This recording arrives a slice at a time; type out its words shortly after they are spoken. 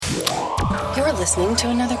You're listening to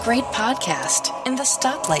another great podcast in the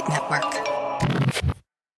Stoplight Network.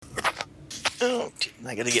 Okay,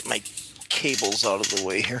 I got to get my cables out of the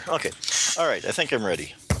way here. Okay. All right, I think I'm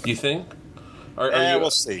ready. You think? Are we'll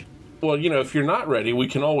see. Well, if you're not ready, we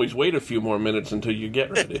can always wait a few more minutes until you get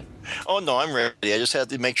ready. Oh, no, I'm ready. I just had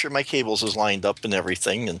to make sure my cables is lined up and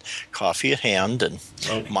everything, and coffee at hand, and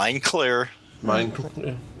mind clear.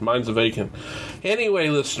 Mine's a vacant. Anyway,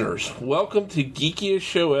 listeners, welcome to Geekiest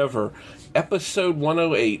Show Ever, episode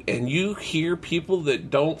 108, and you hear people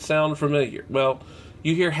that don't sound familiar. Well,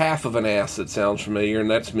 you hear half of an ass that sounds familiar, and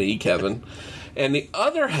that's me, Kevin. And the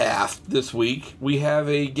other half this week, we have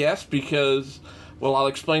a guest because, well, I'll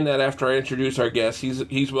explain that after I introduce our guest.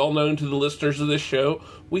 He's well known to the listeners of this show.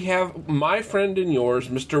 We have my friend and yours,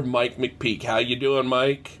 Mr. Mike McPeak. How you doing,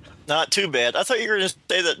 Mike? Not too bad. I thought you were going to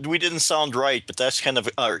say that we didn't sound right, but that's kind of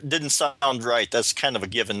didn't sound right. That's kind of a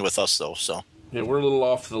given with us, though. So yeah, we're a little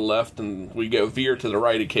off to the left, and we go veer to the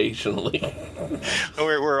right occasionally.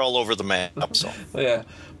 we're all over the map. So yeah,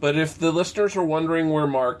 but if the listeners are wondering where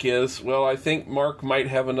Mark is, well, I think Mark might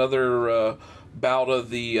have another bout of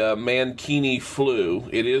the Mankini flu.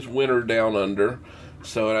 It is winter down under,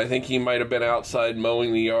 so I think he might have been outside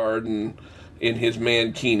mowing the yard and in his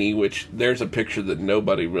mankini, which there's a picture that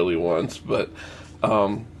nobody really wants, but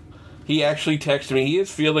he actually texted me. He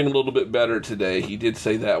is feeling a little bit better today. He did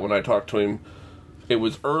say that when I talked to him. It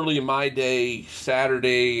was early my day,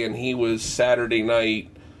 Saturday, and he was Saturday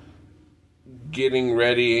night getting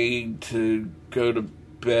ready to go to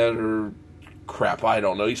bed or crap, I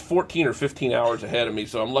don't know. He's 14 or 15 hours ahead of me,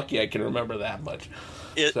 so I'm lucky I can remember that much.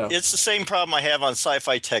 It's the same problem I have on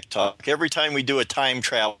Sci-Fi Tech Talk. Every time we do a time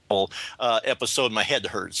travel episode, my head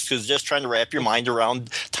hurts because just trying to wrap your mind around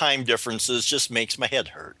time differences just makes my head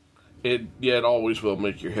hurt. It always will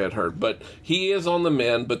make your head hurt. But he is on the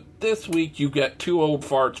mend. But this week you got two old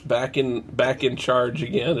farts back in charge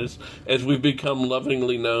again, as we've become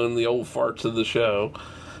lovingly known, the old farts of the show.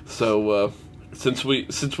 So since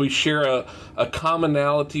we share a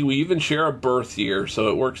commonality, we even share a birth year, so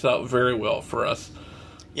it works out very well for us.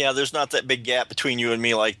 Yeah, there's not that big gap between you and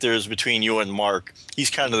me like there's between you and Mark. He's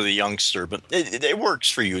kind of the youngster, but it works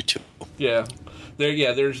for you too. Yeah.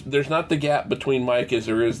 There's not the gap between Mike as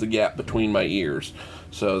there is the gap between my ears.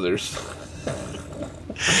 So there's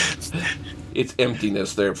it's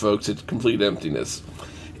emptiness there, folks. It's complete emptiness.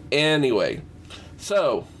 Anyway,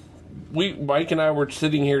 so Mike and I were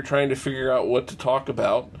sitting here trying to figure out what to talk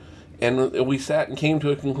about, and we sat and came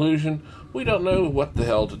to a conclusion. We don't know what the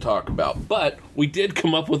hell to talk about, but we did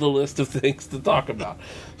come up with a list of things to talk about.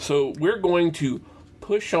 So we're going to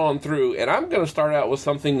push on through, and I'm going to start out with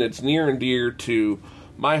something that's near and dear to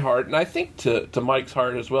my heart, and I think to Mike's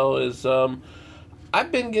heart as well, is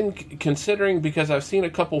I've been considering, because I've seen a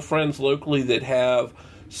couple friends locally that have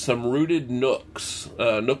some rooted Nooks,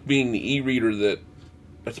 Nook being the e-reader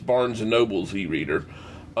that's Barnes & Noble's e-reader,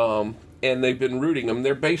 and they've been rooting them.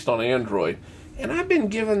 They're based on Android. And I've been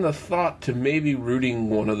given the thought to maybe rooting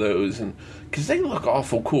one of those, and because they look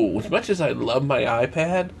awful cool. As much as I love my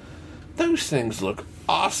iPad, those things look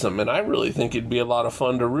awesome, and I really think it'd be a lot of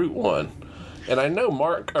fun to root one. And I know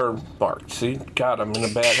Mark. See, God, I'm in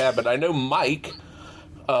a bad habit. I know Mike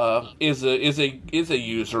is a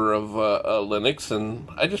user of Linux, and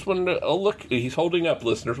I just wanted to. Oh, look, he's holding up,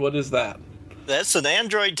 listeners. What is that? That's an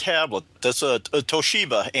Android tablet. That's a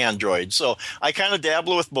Toshiba Android. So I kind of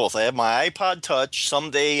dabble with both. I have my iPod Touch.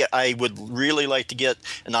 Someday I would really like to get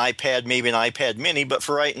an iPad, maybe an iPad Mini. But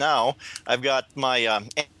for right now, I've got my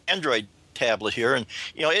Android tablet here, and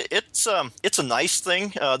it's a nice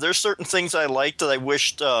thing. There's certain things I like that I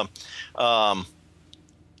wished the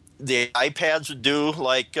iPads would do,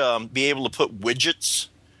 like be able to put widgets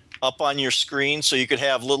up on your screen, so you could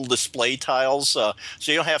have little display tiles, so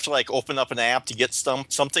you don't have to like open up an app to get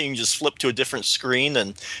something. You can just flip to a different screen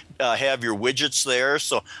and have your widgets there.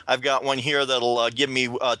 So I've got one here that'll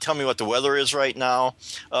tell me what the weather is right now,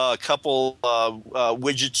 a couple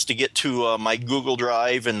widgets to get to my Google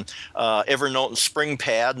Drive and Evernote and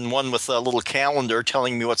SpringPad, and one with a little calendar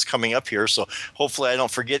telling me what's coming up here. So hopefully I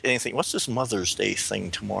don't forget anything. What's this Mother's Day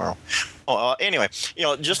thing tomorrow? Anyway,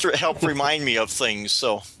 just to help remind me of things.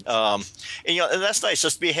 So, and that's nice,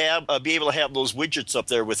 just be able to have those widgets up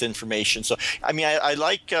there with information. So, I mean, I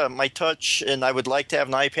like my Touch, and I would like to have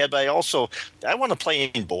an iPad, but I want to play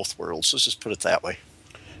in both worlds. Let's just put it that way.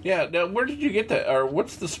 Yeah. Now, where did you get that? Or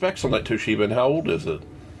what's the specs on that Toshiba, and how old is it?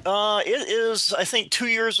 It is, I think, 2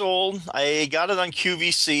 years old. I got it on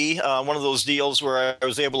QVC, one of those deals where I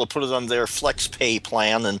was able to put it on their FlexPay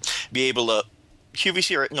plan and be able to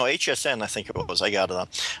QVC or no HSN, I think it was. I got it on,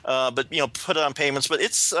 but put it on payments. But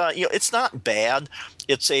it's it's not bad.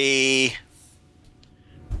 It's a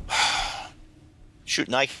shoot,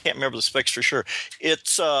 and I can't remember the specs for sure.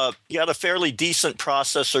 It's got a fairly decent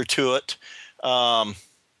processor to it.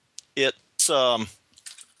 It's 1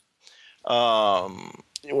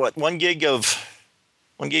 gig of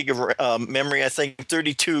memory, I think,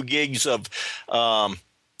 32 gigs of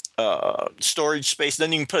storage space.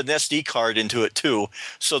 Then you can put an SD card into it too.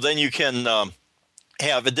 So then you can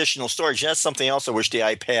have additional storage. That's something else I wish the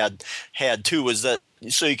iPad had too, is that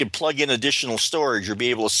so you could plug in additional storage or be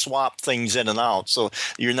able to swap things in and out. So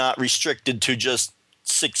you're not restricted to just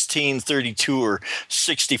 16, 32, or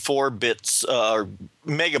 64 bits or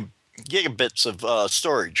gigabits of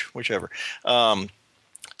storage, whichever.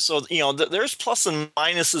 So, there's plus and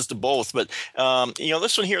minuses to both. But,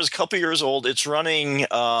 this one here is a couple years old. It's running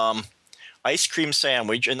Ice Cream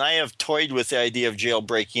Sandwich, and I have toyed with the idea of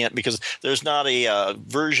jailbreaking it because there's not a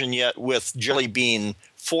version yet with Jelly Bean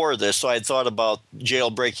for this. So I had thought about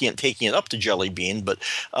jailbreaking it and taking it up to Jelly Bean. But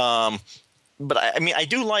I mean, I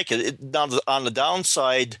do like it. On the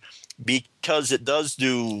downside, because it does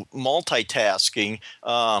do multitasking,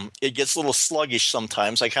 it gets a little sluggish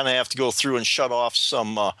sometimes. I kind of have to go through and shut off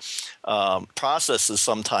some processes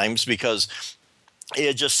sometimes because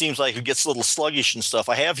it just seems like it gets a little sluggish and stuff.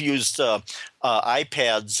 I have used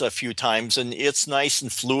iPads a few times, and it's nice and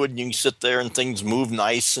fluid, and you can sit there and things move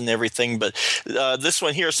nice and everything. But this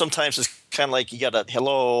one here sometimes is kind of like you got to,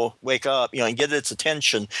 hello, wake up, and get its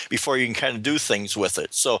attention before you can kind of do things with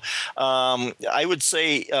it. So I would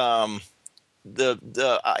say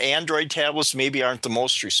the Android tablets maybe aren't the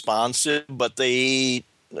most responsive, but they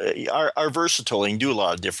are versatile and do a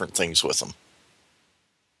lot of different things with them.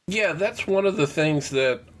 Yeah, that's one of the things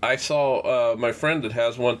that I saw my friend that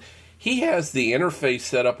has one. He has the interface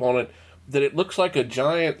set up on it that it looks like a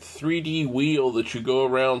giant 3D wheel that you go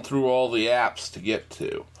around through all the apps to get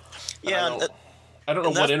to. Yeah, I don't know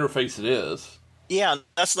what interface it is. Yeah,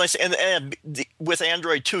 that's nice. And with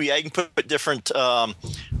Android too, you can put different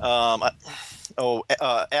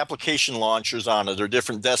application launchers on it, or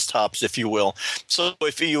different desktops, if you will. So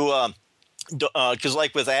if you because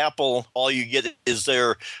like with Apple, all you get is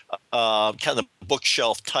their kind of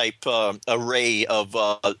bookshelf type array of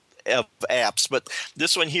apps. But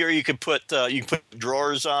this one here, you can put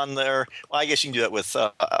drawers on there. Well, I guess you can do that with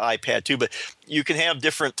iPad too. But you can have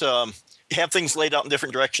different have things laid out in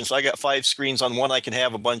different directions. So I got 5 screens. On one, I can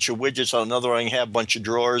have a bunch of widgets. On another, I can have a bunch of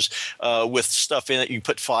drawers with stuff in it. You can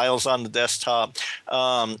put files on the desktop.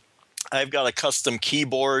 I've got a custom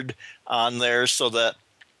keyboard on there so that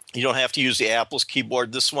you don't have to use the Apple's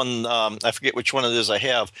keyboard. This one, I forget which one it is I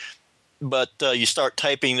have, but you start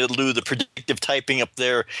typing, it'll do the predictive typing up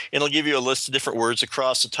there, and it'll give you a list of different words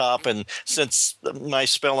across the top. And since my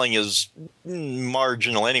spelling is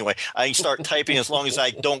marginal anyway, I can start typing as long as I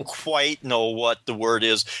don't quite know what the word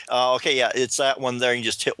is. Okay, yeah, it's that one there. You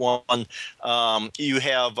just hit one. You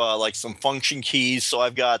have like some function keys, so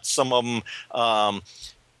I've got some of them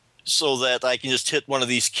so that I can just hit one of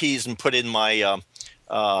these keys and put in my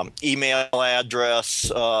email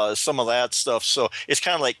address, some of that stuff. So it's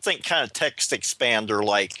kind of like, think kind of text expander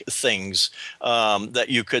like things that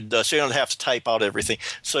you could, so you don't have to type out everything.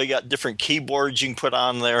 So you got different keyboards you can put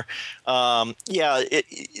on there. Like I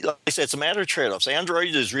said, it's a matter of trade-offs. Android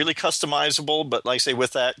is really customizable, but like I say,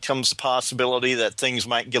 with that comes the possibility that things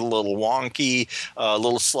might get a little wonky, a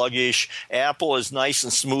little sluggish. Apple is nice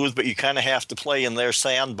and smooth, but you kind of have to play in their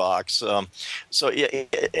sandbox. And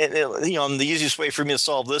the easiest way for me to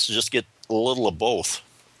solve this is just get a little of both.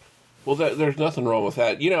 Well, there's nothing wrong with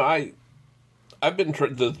that. I've been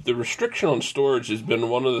the restriction on storage has been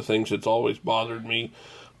one of the things that's always bothered me.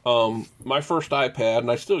 My first iPad, and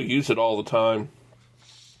I still use it all the time.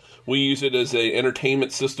 We use it as an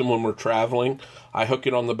entertainment system when we're traveling. I hook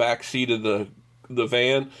it on the back seat of the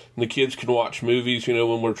van, and the kids can watch movies,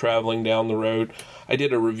 when we're traveling down the road. I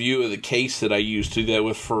did a review of the case that I used to do that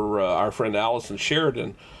with for our friend Allison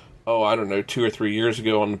Sheridan. 2 or 3 years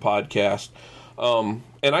ago on the podcast.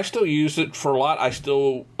 And I still use it for a lot. I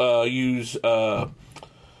still use it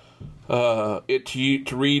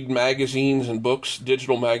to read magazines and books,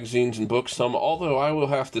 digital magazines and books. Although I will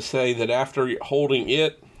have to say that after holding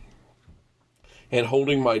it and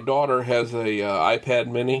holding my daughter has a iPad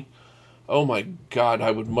mini, oh my God,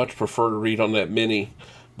 I would much prefer to read on that mini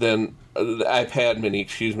than the iPad mini,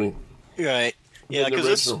 excuse me. Right. Yeah, because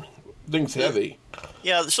this thing's heavy.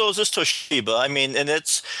 Yeah, so is this Toshiba. I mean, and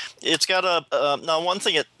it's got a now one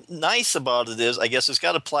thing nice about it is I guess it's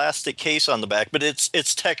got a plastic case on the back, but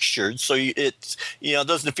it's textured, so it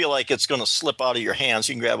doesn't feel like it's going to slip out of your hands.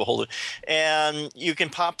 You can grab a hold of it, and you can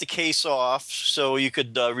pop the case off, so you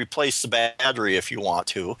could replace the battery if you want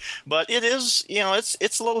to. But it is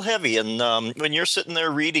it's a little heavy, and when you're sitting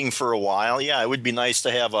there reading for a while, yeah, it would be nice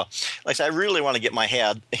to have like I said, I really want to get my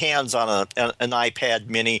hands on an iPad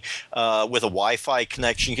Mini with a Wi-Fi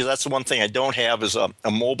connection, because that's the one thing I don't have is a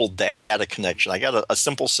mobile data connection. I got a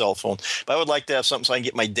simple cell phone, but I would like to have something so I can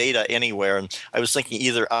get my data anywhere. And I was thinking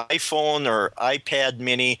either iPhone or iPad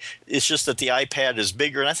Mini. It's just that the iPad is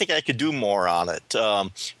bigger, and I think I could do more on it.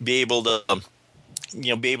 Be able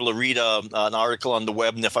to read an article on the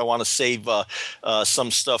web, and if I want to save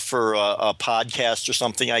some stuff for a podcast or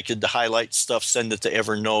something, I could highlight stuff, send it to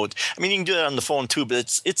Evernote. I mean, you can do that on the phone too,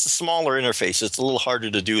 but it's a smaller interface. It's a little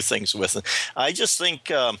harder to do things with. And I just think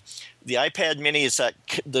the iPad Mini is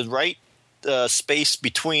the right space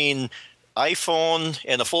between iPhone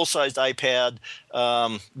and a full-sized iPad,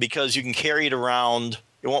 because you can carry it around.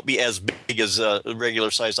 It won't be as big as a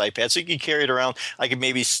regular-sized iPad, so you can carry it around. I could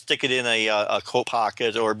maybe stick it in a coat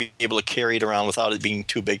pocket or be able to carry it around without it being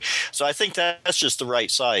too big. So I think that's just the right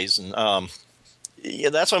size, and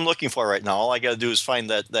that's what I'm looking for right now. All I got to do is find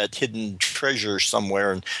that hidden treasure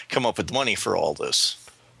somewhere and come up with money for all this.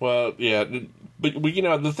 Well, yeah, but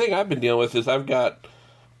the thing I've been dealing with is I've got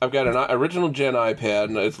an original gen iPad,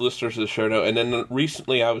 and as listeners of the show know, and then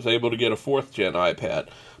recently I was able to get a 4th gen iPad.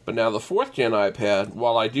 But now the 4th gen iPad,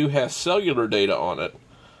 while I do have cellular data on it,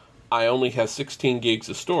 I only have 16 gigs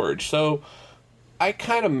of storage. So I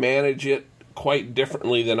kind of manage it quite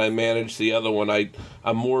differently than I manage the other one.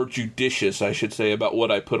 I'm more judicious, I should say, about what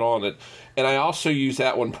I put on it. And I also use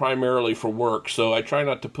that one primarily for work, so I try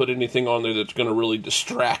not to put anything on there that's going to really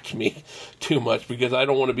distract me too much, because I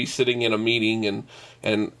don't want to be sitting in a meeting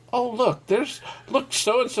and oh, look,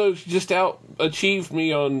 so-and-so just out-achieved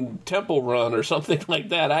me on Temple Run or something like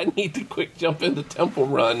that. I need to quick jump into Temple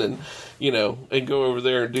Run and go over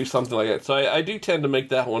there and do something like that. So I do tend to make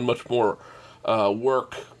that one much more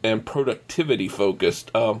work and productivity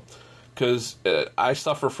focused, because I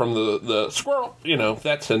suffer from the squirrel,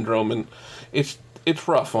 that syndrome, and it's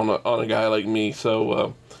rough on a guy like me.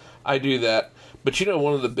 So I do that. But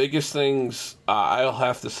one of the biggest things I'll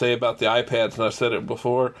have to say about the iPads, and I've said it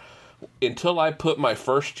before, until I put my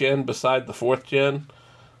 1st gen beside the 4th gen,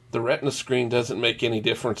 the Retina screen doesn't make any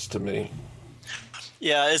difference to me.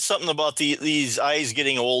 Yeah, it's something about these eyes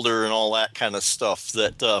getting older and all that kind of stuff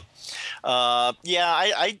that,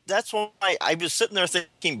 that's why I was sitting there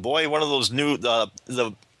thinking, boy, one of those new, the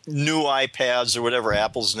new iPads or whatever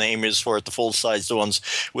Apple's name is for it, the full-size ones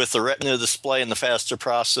with the Retina display and the faster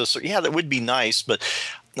processor. Yeah, that would be nice, but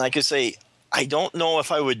like I say, I don't know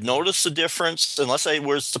if I would notice the difference unless I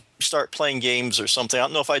was to start playing games or something. I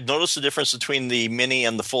don't know if I'd notice the difference between the Mini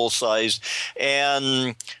and the full size.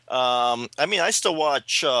 And I still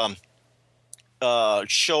watch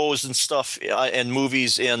shows and stuff and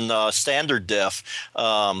movies in standard def.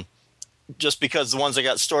 Just because the ones I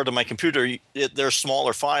got stored on my computer, they're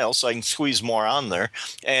smaller files, so I can squeeze more on there.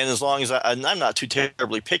 And as long as I'm not too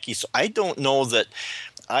terribly picky, so I don't know that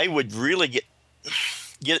I would really get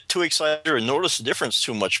too excited or notice the difference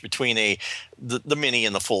too much between the Mini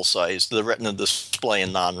and the full size, the Retina display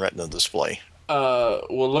and non-Retina display.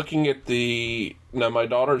 Well, looking at now my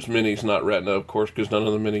daughter's Mini's not Retina, of course, because none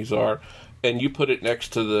of the Minis are, and you put it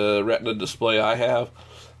next to the Retina display I have,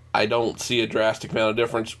 I don't see a drastic amount of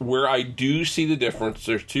difference. Where I do see the difference,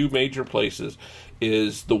 there's 2 major places,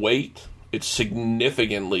 is the weight. It's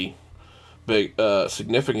significantly big,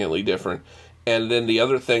 significantly different. And then the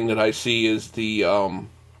other thing that I see is the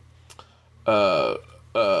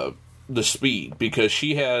speed, because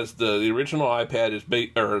she has the original iPad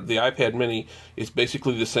or the iPad Mini is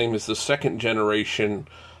basically the same as the 2nd generation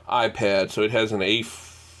iPad, so it has an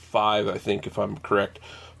A5, I think, if I'm correct,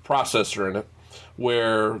 processor in it,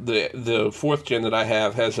 where the 4th gen that I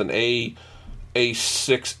have has an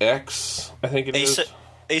A6X, I think it is.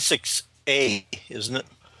 A6A, isn't it?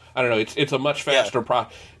 I don't know. It's a much faster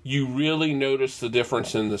You really notice the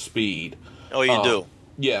difference in the speed. Oh, you do?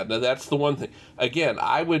 Yeah, now that's the one thing. Again,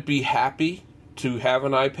 I would be happy to have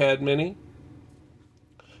an iPad Mini,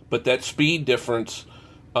 but that speed difference,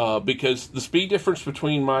 because the speed difference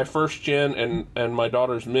between my 1st gen and my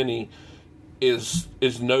daughter's Mini is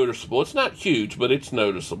noticeable. It's not huge, but it's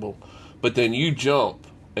noticeable. But then you jump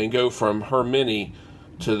and go from her Mini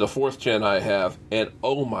to the 4th gen I have, and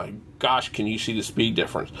oh my gosh, can you see the speed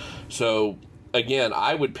difference? So again,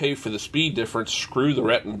 I would pay for the speed difference. Screw the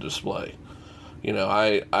Retina display.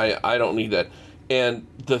 I don't need that. And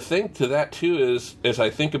the thing to that, too, is, as I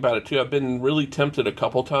think about it, too, I've been really tempted a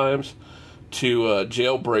couple times to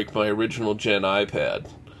jailbreak my original gen iPad.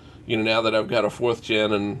 Now that I've got a 4th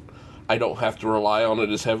gen and I don't have to rely on it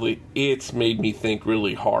as heavily, it's made me think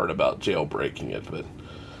really hard about jailbreaking it, but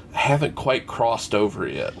I haven't quite crossed over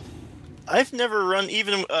yet. I've never run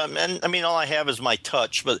even, and I mean, all I have is my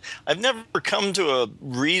touch, but I've never come to a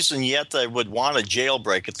reason yet that I would want to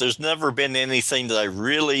jailbreak it. There's never been anything that I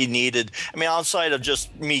really needed. I mean, outside of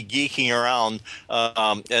just me geeking around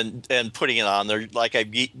and putting it on there, like I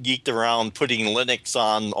geeked around putting Linux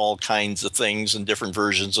on all kinds of things and different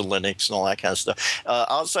versions of Linux and all that kind of stuff.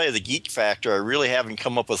 Outside of the geek factor, I really haven't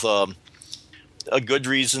come up with a good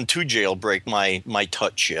reason to jailbreak my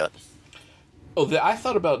touch yet. Oh, I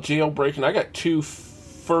thought about jailbreaking. I got 2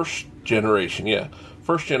 first generation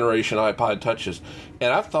iPod Touches,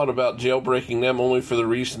 and I've thought about jailbreaking them only for the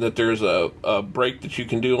reason that there's a break that you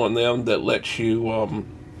can do on them that lets you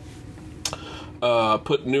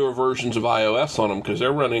put newer versions of iOS on them, because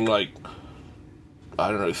they're running like, I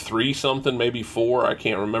don't know, 3 something, maybe 4. I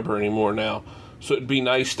can't remember anymore now. So it'd be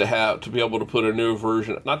nice to be able to put a newer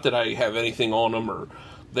version. Not that I have anything on them or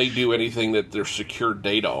they do anything that there's secure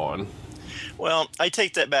data on. Well, I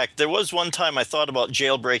take that back. There was one time I thought about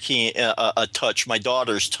jailbreaking a touch, my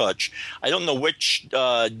daughter's touch. I don't know which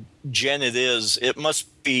gen it is. It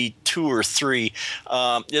must be 2 or 3.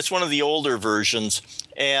 It's one of the older versions,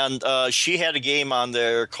 and she had a game on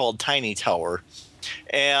there called Tiny Tower.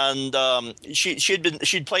 And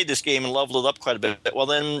she'd played this game and leveled it up quite a bit. Well,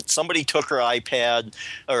 then somebody took her iPad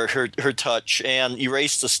or her touch and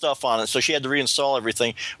erased the stuff on it, so she had to reinstall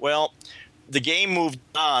everything. Well, the game moved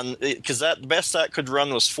on because the best that could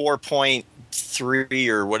run was 4.3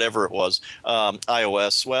 or whatever it was,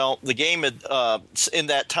 iOS. Well, the game had in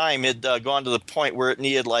that time had gone to the point where it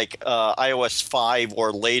needed like iOS 5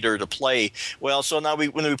 or later to play. Well, so now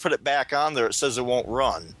when we put it back on there, it says it won't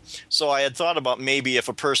run. So I had thought about maybe if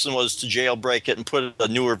a person was to jailbreak it and put a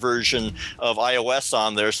newer version of iOS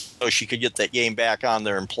on there so she could get that game back on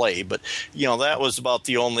there and play. But, that was about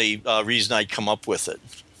the only reason I'd come up with it.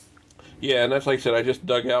 Yeah, and that's like I said, I just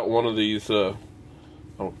dug out one of these, oh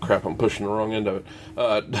crap, I'm pushing the wrong end of it.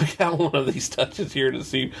 Dug out one of these touches here to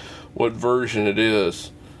see what version it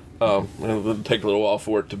is. It'll take a little while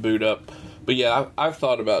for it to boot up. But yeah, I've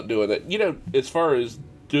thought about doing that. As far as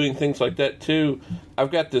doing things like that too,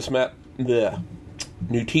 I've got this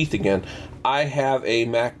new teeth again. I have a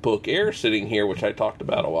MacBook Air sitting here, which I talked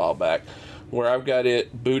about a while back, where I've got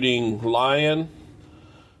it booting Lion,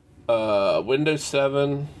 Windows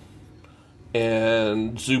 7,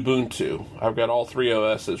 and Ubuntu. I've got all 3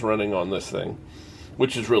 OSs running on this thing,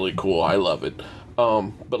 which is really cool. I love it.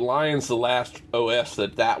 But Lion's the last OS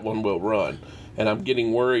that one will run, and I'm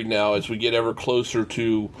getting worried now as we get ever closer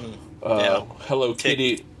to Hello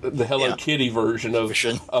Kitty, the Hello Kitty version of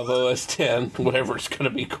OS 10, whatever it's going to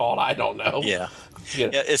be called. I don't know. Yeah,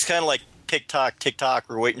 it's kind of like TikTok.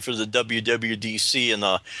 We're waiting for the WWDC in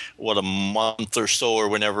a month or so or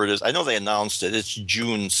whenever it is. I know they announced it. It's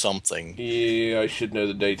June something. Yeah, I should know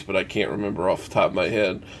the dates, but I can't remember off the top of my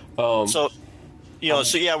head. We're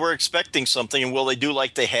expecting something, and will they do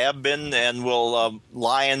like they have been, and will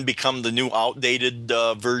Lion become the new outdated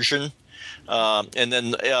version? And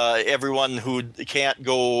then everyone who can't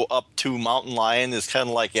go up to Mountain Lion is kind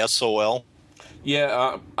of like SOL.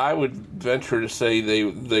 Yeah, I would venture to say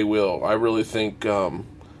they will. I really think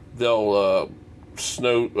they'll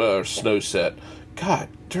snowset. God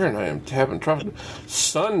darn, I am having trouble.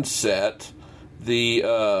 Sunset the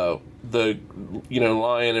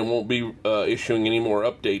Lion and won't be issuing any more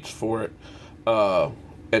updates for it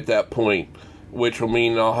at that point, which will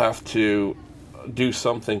mean I'll have to do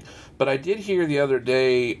something. But I did hear the other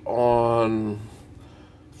day on,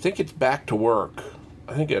 I think it's Back to Work.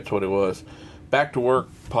 I think that's what it was. Back to Work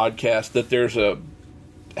podcast, that there's a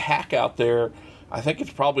hack out there. I think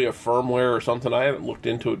it's probably a firmware or something. I haven't looked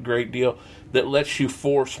into it a great deal, that lets you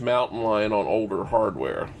force Mountain Lion on older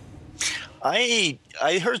hardware. I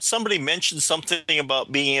heard somebody mention something about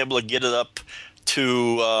being able to get it up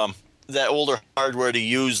to that older hardware to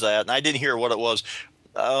use that, and I didn't hear what it was.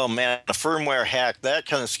 Oh man, a firmware hack, that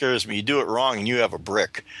kind of scares me. You do it wrong and you have a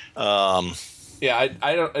brick. Yeah,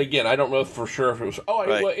 I don't know for sure if it was. Oh,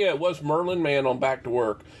 right. It was Merlin Man on Back to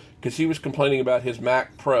Work, because he was complaining about his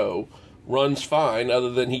Mac Pro runs fine,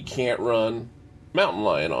 other than he can't run Mountain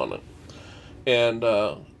Lion on it. And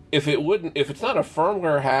if it's not a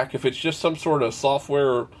firmware hack, if it's just some sort of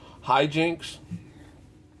software hijinks,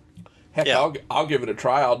 heck, yeah. I'll give it a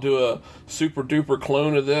try. I'll do a super duper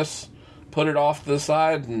clone of this, put it off to the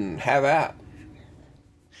side, and have at.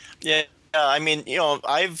 Yeah. I mean,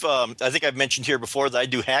 I think I've mentioned here before that I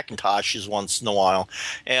do Hackintoshes once in a while,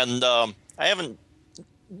 and I haven't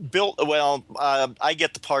built. Well, I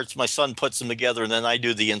get the parts. My son puts them together, and then I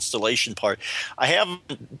do the installation part. I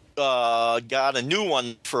haven't got a new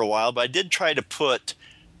one for a while, but I did try to put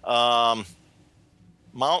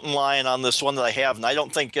Mountain Lion on this one that I have, and I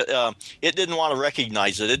don't think it didn't want to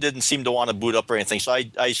recognize it. It didn't seem to want to boot up or anything, so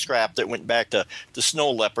I scrapped it, went back to the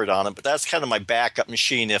Snow Leopard on it. But that's kind of my backup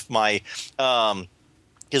machine if my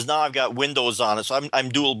because now I've got Windows on it, so I'm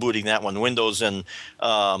dual booting that one, Windows and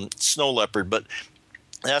Snow Leopard. But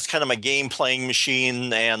that's kind of my game playing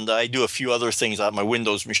machine, and I do a few other things on my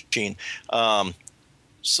Windows machine.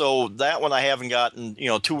 So that one I haven't gotten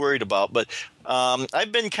too worried about, but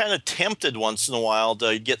I've been kind of tempted once in a while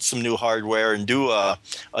to get some new hardware and do a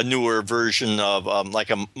newer version of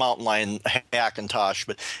like a Mountain Lion Hackintosh.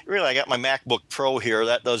 But really, I got my MacBook Pro here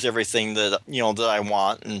that does everything that that I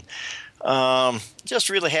want, and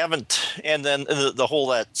just really haven't. And then the whole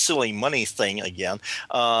that silly money thing again.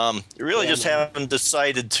 Really, just haven't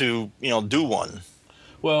decided to do one.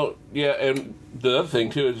 Well, yeah, and the other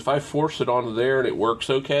thing, too, is if I force it onto there and it works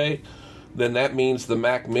okay, then that means the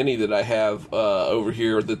Mac Mini that I have over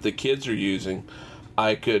here that the kids are using,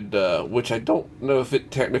 I could, which I don't know if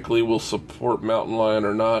it technically will support Mountain Lion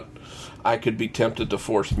or not, I could be tempted to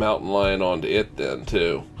force Mountain Lion onto it then,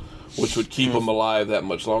 too, which would keep them alive that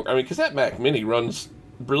much longer. I mean, because that Mac Mini runs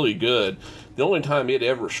really good. The only time it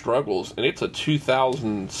ever struggles, and it's a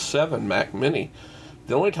 2007 Mac Mini,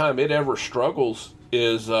 the only time it ever struggles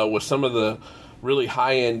is with some of the really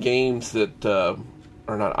high-end games that,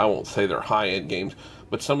 or not, I won't say they're high-end games,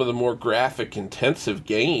 but some of the more graphic-intensive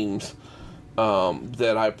games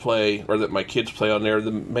that I play, or that my kids play on there.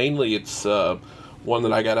 Mainly it's one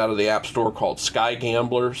that I got out of the App Store called Sky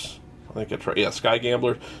Gamblers. I think that's right. Yeah, Sky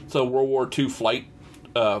Gamblers. It's a World War II flight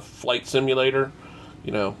simulator.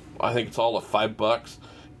 I think it's all at $5,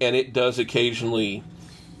 and it does occasionally.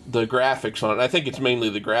 The graphics on it, I think it's mainly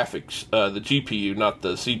the graphics, the GPU, not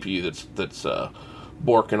the CPU that's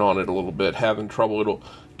borking on it a little bit, having trouble. It'll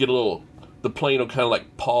get the plane will kind of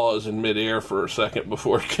like pause in midair for a second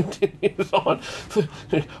before it continues on.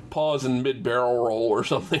 Pause in mid-barrel roll or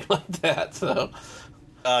something like that. So,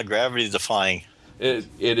 gravity defying. It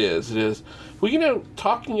is. Well,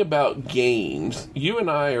 talking about games, you and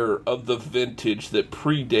I are of the vintage that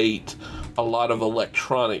predate a lot of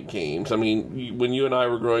electronic games. I mean, when you and I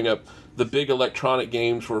were growing up, the big electronic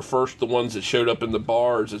games were first the ones that showed up in the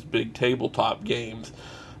bars as big tabletop games.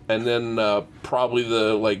 And then probably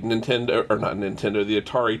the Nintendo, or not Nintendo, the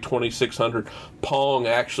Atari 2600. Pong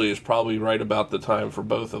actually is probably right about the time for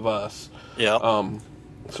both of us. Yeah.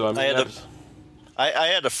 So I mean, I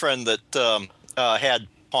had a friend that had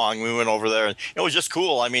Pong. We went over there, and it was just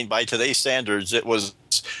cool. I mean, by today's standards, it was,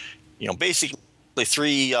 basically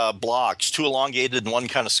 3 blocks, 2 elongated and 1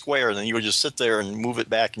 kind of square, and then you would just sit there and move it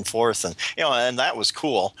back and forth, and and that was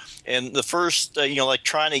cool. And the first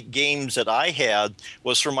electronic games that I had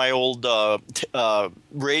was from my old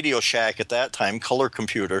Radio Shack at that time, color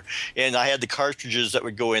computer, and I had the cartridges that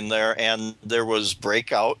would go in there, and there was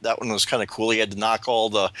Breakout. That one was kind of cool. You had to knock all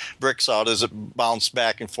the bricks out as it bounced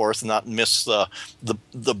back and forth and not miss the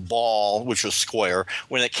ball, which was square,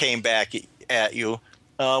 when it came back at you.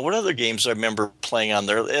 What other games I remember playing on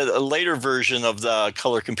there? A later version of the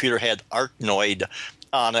color computer had Arkanoid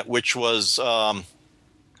on it, which was...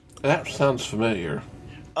 that sounds familiar.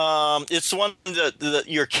 It's the one that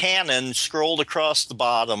your cannon scrolled across the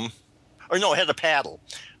bottom. Or no, it had a paddle.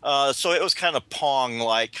 So it was kind of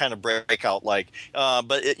Pong-like, kind of Breakout-like.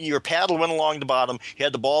 But your paddle went along the bottom. You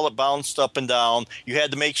had the ball that bounced up and down. You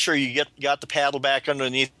had to make sure you got the paddle back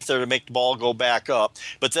underneath there to make the ball go back up.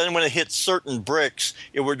 But then when it hit certain bricks,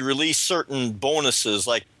 it would release certain bonuses,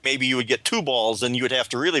 like maybe you would get 2 balls and you would have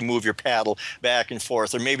to really move your paddle back and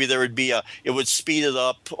forth. Or maybe there would be it would speed it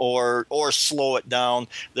up or slow it down.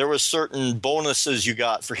 There were certain bonuses you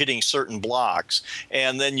got for hitting certain blocks.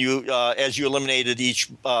 And then you, as you eliminated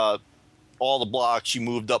all the blocks, you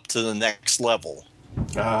moved up to the next level.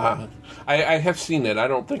 I have seen it. I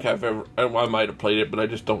don't think I've ever... I might have played it, but I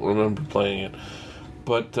just don't remember playing it.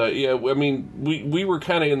 But, yeah, I mean, we were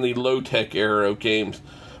kind of in the low-tech era of games.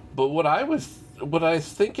 But what I was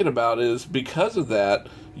thinking about is, because of that,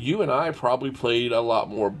 you and I probably played a lot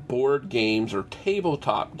more board games or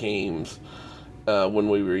tabletop games when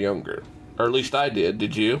we were younger. Or at least I did.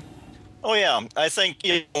 Did you? Oh, yeah. I think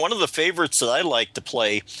one of the favorites that I like to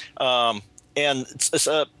play, and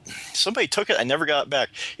somebody took it, I never got it back.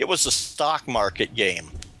 It was the stock market game.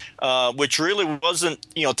 which really wasn't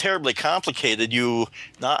terribly complicated. Now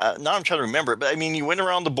I'm trying to remember it, but I mean, you went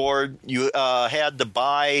around the board. You had to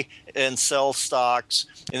buy and sell stocks,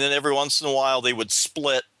 and then every once in a while they would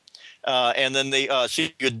split. And then so you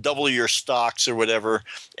could double your stocks or whatever,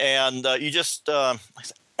 and you just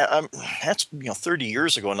that's 30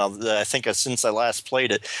 years ago now. That I think since I last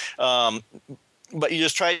played it. But you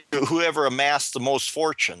just try whoever amassed the most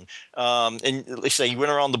fortune. And let's say you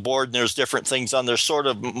went around the board and there's different things on there, sort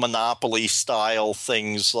of Monopoly style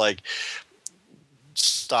things like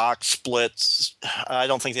stock splits. I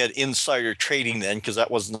don't think they had insider trading then because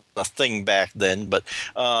that wasn't a thing back then. But,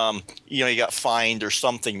 you got fined or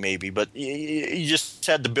something maybe. But you just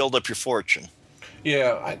had to build up your fortune.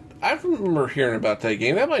 Yeah, I remember hearing about that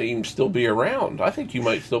game. That might even still be around. I think you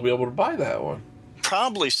might still be able to buy that one.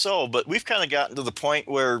 Probably so, but we've kind of gotten to the point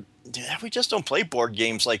where we just don't play board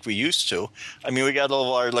games like we used to. I mean, we got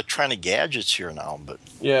all of our electronic gadgets here now, but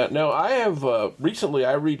yeah, no, I have recently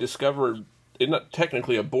I rediscovered not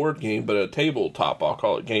technically a board game, but a tabletop, I'll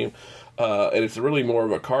call it, game, and it's really more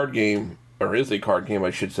of a card game, or is a card game,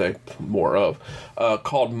 I should say, more of,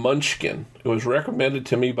 called Munchkin. It was recommended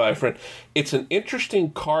to me by a friend. It's an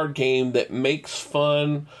interesting card game that makes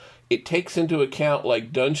fun. It takes into account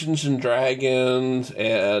like Dungeons and Dragons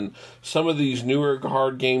and some of these newer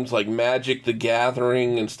card games like Magic: The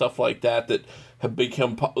Gathering and stuff like that have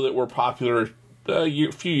become that were popular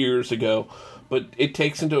a few years ago. But it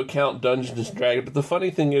takes into account Dungeons and Dragons. But the funny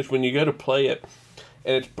thing is, when you go to play it,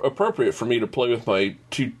 and it's appropriate for me to play with my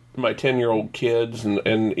 10-year-old kids and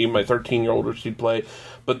even my 13-year-old or she'd play,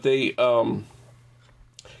 but they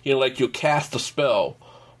like you'll cast a spell.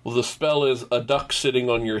 Well, the spell is a duck sitting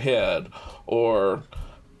on your head, or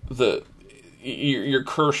you're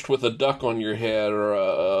cursed with a duck on your head,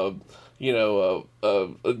 or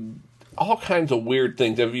all kinds of weird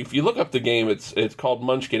things. If you look up the game, it's called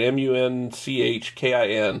Munchkin, Munchkin.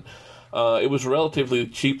 It was a relatively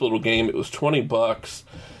cheap little game. It was $20,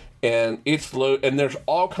 and and there's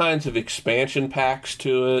all kinds of expansion packs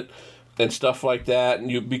to it and stuff like that. And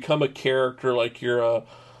you become a character like you're a.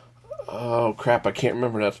 Oh, crap, I can't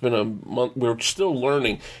remember now. It's been a month. We're still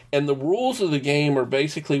learning. And the rules of the game are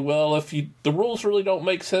basically, well, the rules really don't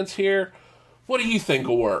make sense here, what do you think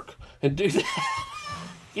will work? And do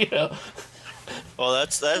that. Well,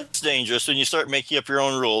 that's dangerous. When you start making up your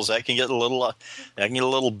own rules, that can get a little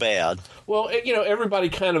bad. Well, everybody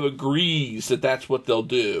kind of agrees that that's what they'll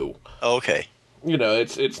do. Okay.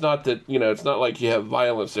 It's not that, it's not like you have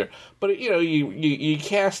violence there. But, you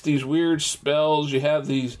cast these weird spells. You have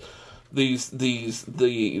these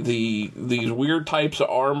weird types of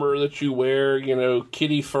armor that you wear,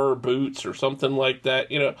 kitty fur boots or something like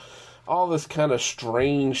that, all this kind of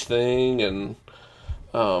strange thing, and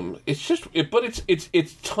it's just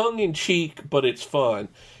it's tongue in cheek, but it's fun,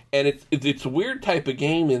 and it's a weird type of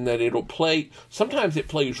game in that sometimes it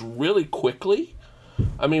plays really quickly.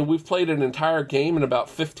 I mean, we've played an entire game in about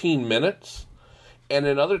 15 minutes, and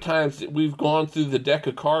then other times we've gone through the deck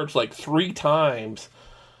of cards like 3 times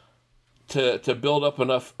to build up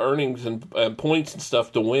enough earnings and points and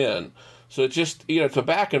stuff to win. So it's just, it's a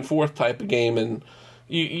back and forth type of game, and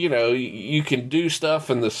you can do stuff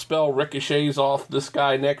and the spell ricochets off this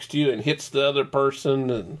guy next to you and hits the other person,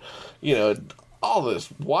 and all this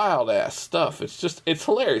wild ass stuff. It's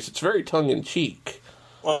hilarious. It's very tongue in cheek.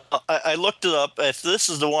 Well, I looked it up. If this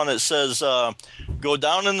is the one that says, go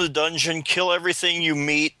down in the dungeon, kill everything you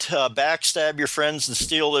meet, backstab your friends and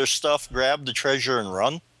steal their stuff, grab the treasure and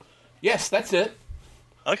run. Yes, that's it.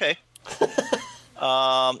 Okay.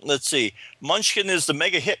 Let's see. Munchkin is the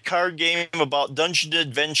mega hit card game about dungeon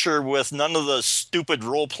adventure with none of the stupid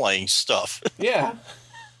role-playing stuff. Yeah.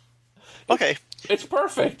 Okay. It's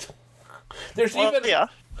perfect. There's even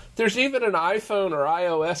an iPhone or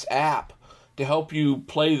iOS app to help you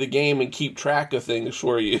play the game and keep track of things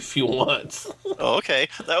for you if you want. Oh, okay.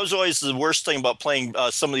 That was always the worst thing about playing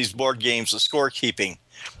some of these board games, the scorekeeping.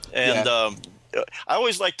 And I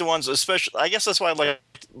always liked the ones, especially, I guess that's why I like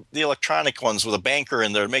the electronic ones with a banker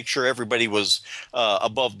in there to make sure everybody was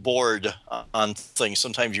above board on things.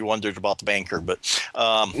 Sometimes you wondered about the banker, but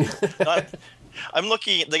I'm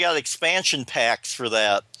looking, they got expansion packs for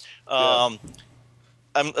that. Some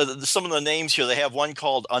of the names here, they have one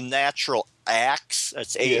called Unnatural Axe.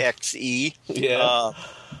 That's A-X-E. Yeah.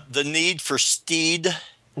 The Need for Steed.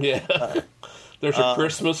 Yeah. There's a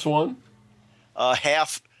Christmas one.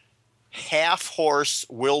 Half Horse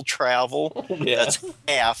Will Travel. Yeah. That's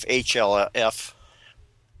half, H-L-F.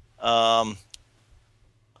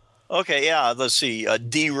 Okay, yeah, let's see.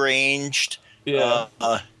 Deranged. Yeah.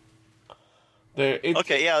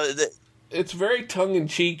 it's very tongue in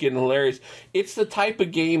cheek and hilarious. It's the type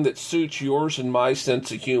of game that suits yours and my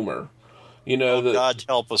sense of humor. You know, God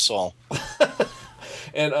help us all.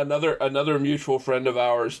 And another mutual friend of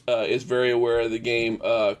ours is very aware of the game,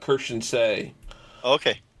 Kirshen Say.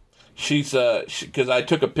 Okay. She's because I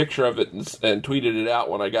took a picture of it and tweeted it out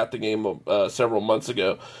when I got the game several months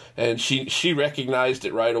ago, and she recognized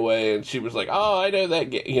it right away, and she was like, "Oh, I know that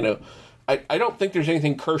game." You know, I don't think there's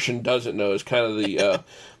anything Kirshen doesn't know. Is kind of the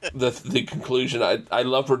the conclusion. I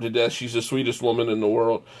love her to death. She's the sweetest woman in the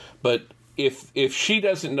world, but if she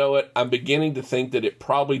doesn't know it, I'm beginning to think that it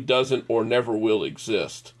probably doesn't or never will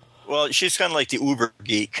exist. Well, she's kind of like the uber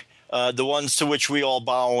geek. The ones to which we all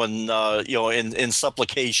bow and in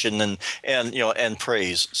supplication and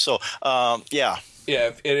praise. So yeah.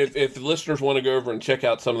 If listeners want to go over and check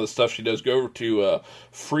out some of the stuff she does, go over to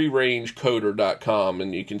freerangecoder.com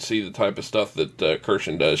and you can see the type of stuff that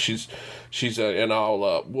Kirshen does. She's and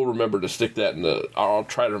we'll remember to stick that I'll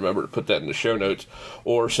try to remember to put that in the show notes.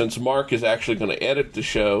 Or since Mark is actually going to edit the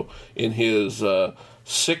show in his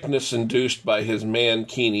sickness induced by his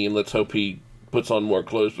mankini, and let's hope he puts on more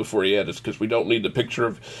clothes before he edits, because we don't need the picture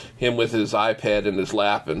of him with his iPad in his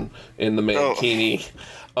lap and in the mankini.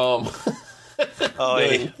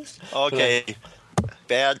 Okay.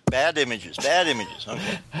 Bad images.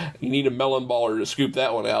 Okay. You need a melon baller to scoop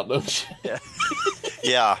that one out, don't you?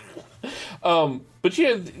 Yeah. But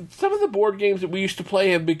yeah, some of the board games that we used to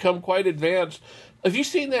play have become quite advanced. Have you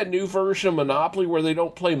seen that new version of Monopoly where they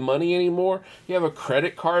don't play money anymore? You have a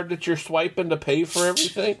credit card that you're swiping to pay for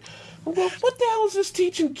everything? Well, what the hell is this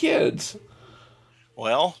teaching kids?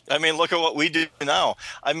 Well, I mean, look at what we do now.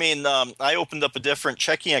 I mean, I opened up a different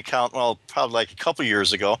checking account, probably like a couple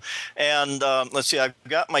years ago. And let's see, I've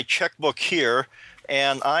got my checkbook here,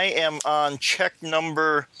 and I am on check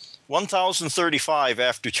number 1035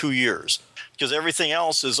 after 2 years. Because everything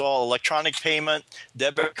else is all electronic payment,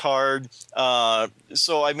 debit card.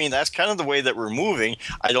 So, I mean, that's kind of the way that we're moving.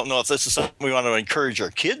 I don't know if this is something we want to encourage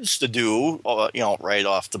our kids to do, right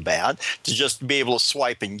off the bat, to just be able to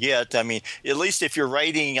swipe and get. I mean, at least if you're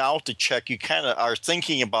writing out the check, you kind of are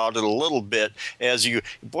thinking about it a little bit as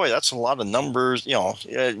boy, that's a lot of numbers.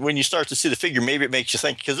 When you start to see the figure, maybe it makes you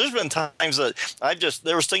think. Because there's been times that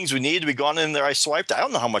there was things we needed to be gone in there. I swiped. I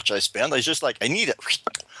don't know how much I spent. I was just like, I need it.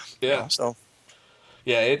 Yeah. So.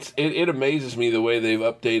 Yeah, it amazes me the way they've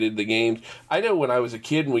updated the games. I know when I was a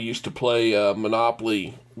kid and we used to play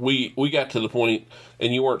Monopoly, we got to the point,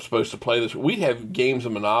 and you weren't supposed to play this, we'd have games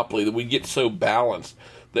of Monopoly that we'd get so balanced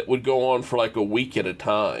that would go on for like a week at a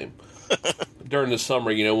time. During the summer,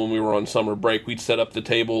 when we were on summer break, we'd set up the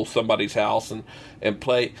table, somebody's house, and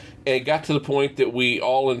play. And it got to the point that we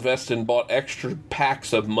all invested and bought extra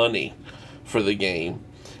packs of money for the game.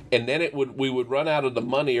 And then we would run out of the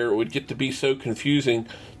money, or it would get to be so confusing.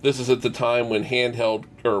 This is at the time when handheld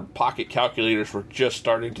or pocket calculators were just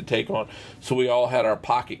starting to take on. So we all had our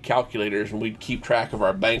pocket calculators, and we'd keep track of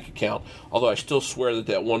our bank account. Although I still swear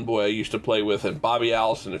that one boy I used to play with, and Bobby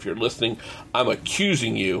Allison, if you're listening, I'm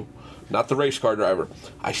accusing you, not the race car driver.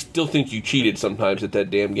 I still think you cheated sometimes at that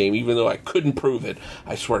damn game, even though I couldn't prove it.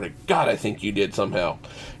 I swear to God I think you did somehow.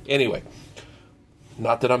 Anyway,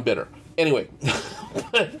 not that I'm bitter. Anyway,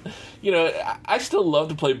 but, I still love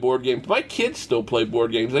to play board games. My kids still play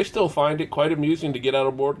board games. They still find it quite amusing to get out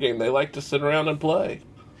a board game. They like to sit around and play.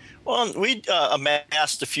 Well, we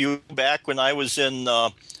amassed a few back when I was in,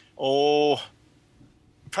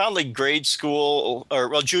 probably grade school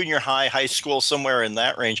or junior high school, somewhere in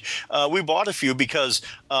that range. We bought a few because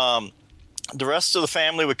the rest of the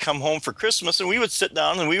family would come home for Christmas, and we would sit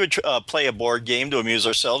down and we would play a board game to amuse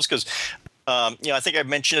ourselves because I think I've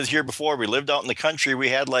mentioned it here before. We lived out in the country. We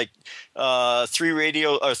had like 3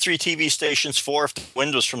 TV stations, 4 if the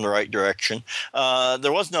wind was from the right direction.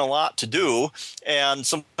 There wasn't a lot to do, and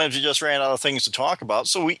sometimes we just ran out of things to talk about.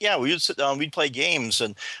 So we would sit down, we'd play games,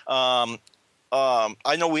 and I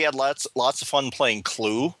know we had lots of fun playing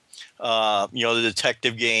Clue. The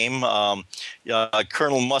detective game.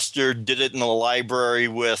 Colonel Mustard did it in the library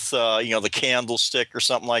with, the candlestick or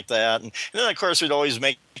something like that. And then, of course, we'd always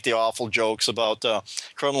make the awful jokes about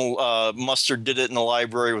Colonel Mustard did it in the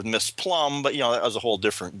library with Miss Plum, but, that was a whole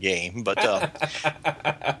different game. But,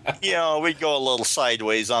 we'd go a little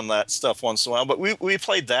sideways on that stuff once in a while. But we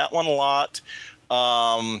played that one a lot.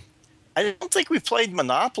 I don't think we played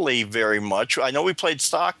Monopoly very much. I know we played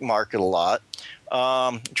Stock Market a lot.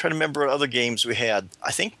 I'm trying to remember what other games we had.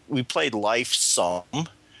 I think we played Life some.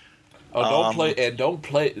 Don't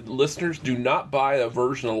play. Listeners, do not buy a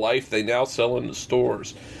version of Life they now sell in the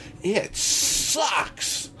stores. It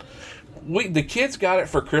sucks. The kids got it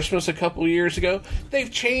for Christmas a couple of years ago.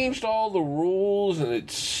 They've changed all the rules, and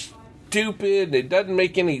stupid, and it doesn't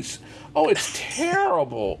make any... Oh, it's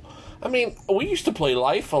terrible. I mean, we used to play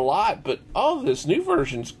Life a lot, but, this new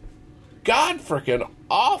version's god-frickin'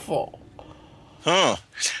 awful. Huh.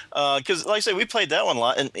 Because, like I said, we played that one a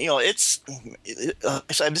lot, and, it's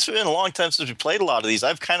been a long time since we played a lot of these.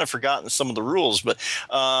 I've kind of forgotten some of the rules, but,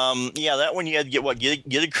 that one you had to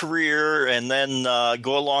get a career and then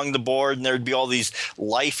go along the board, and there'd be all these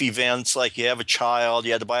life events, like you have a child,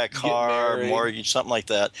 you had to buy a car, mortgage, something like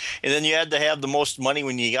that. And then you had to have the most money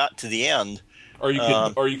when you got to the end. Or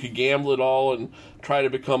you could gamble it all and try to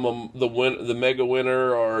become the mega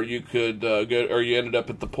winner, or you could or you ended up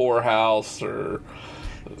at the poorhouse, or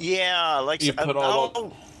like you put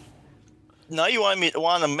now you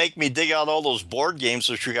want to make me dig out all those board games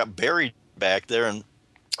which we got buried back there and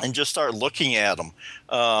just start looking at them.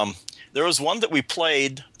 There was one that we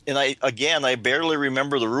played, and I barely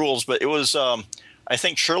remember the rules, but it was I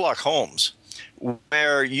think Sherlock Holmes,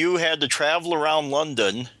 where you had to travel around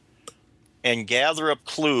London and gather up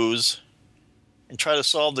clues and try to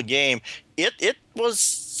solve the game. It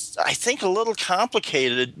was, I think, a little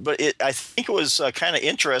complicated, but I think it was kind of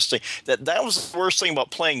interesting. That was the worst thing about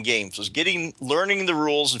playing games, was learning the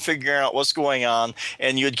rules and figuring out what's going on.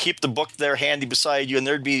 And you'd keep the book there handy beside you, and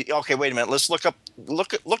there'd be, okay, wait a minute, let's look.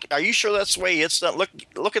 Are you sure that's the way it's done?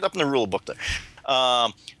 Look it up in the rule book there.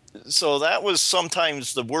 So that was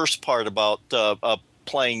sometimes the worst part about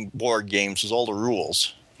playing board games, is all the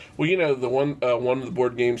rules. Well, the one of the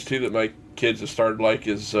board games, too, that my kids have started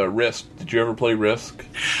is Risk. Did you ever play Risk?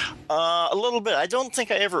 A little bit. I don't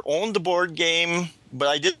think I ever owned the board game, but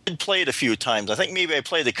I did play it a few times. I think maybe I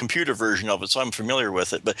played the computer version of it, so I'm familiar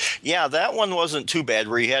with it. But, yeah, that one wasn't too bad,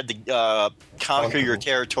 where you had to conquer your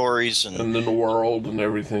territories. And then the world and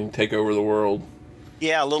everything, take over the world.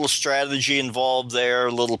 Yeah, a little strategy involved there,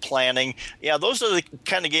 a little planning. Yeah, those are the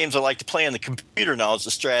kind of games I like to play on the computer now, is the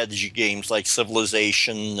strategy games like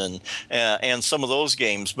Civilization and some of those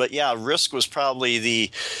games. But yeah, Risk was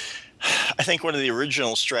probably I think one of the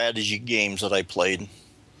original strategy games that I played.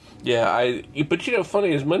 Yeah, but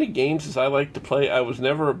funny, as many games as I like to play, I was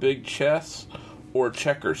never a big chess or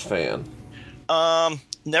checkers fan.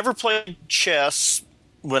 Never played chess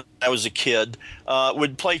when I was a kid.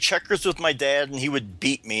 Would play checkers with my dad, and he would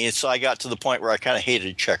beat me. So I got to the point where I kind of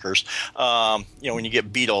hated checkers. When you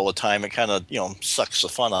get beat all the time, it kind of sucks the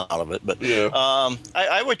fun out of it. But yeah.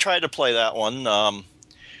 I would try to play that one.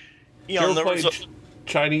 You ever played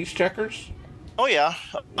Chinese checkers? Oh yeah.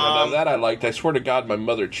 That I liked. I swear to God, my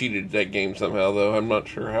mother cheated at that game somehow, though I'm not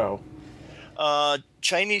sure how.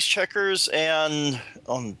 Chinese checkers and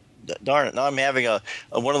darn it! Now I'm having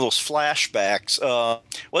one of those flashbacks.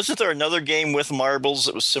 Wasn't there another game with marbles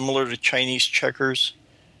that was similar to Chinese checkers?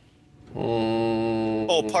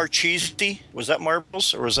 Oh, Parcheesi. Was that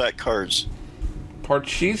marbles or was that cards?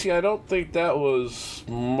 Parcheesi. I don't think that was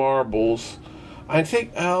marbles. I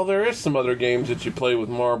think there is some other games that you play with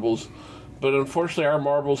marbles, but unfortunately our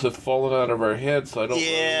marbles have fallen out of our heads, so I don't.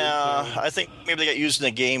 Yeah, I think maybe they got used in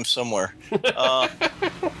a game somewhere.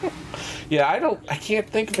 Yeah, I can't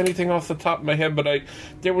think of anything off the top of my head, but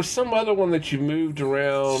there was some other one that you moved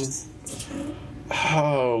around.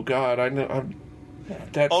 Oh God, I know.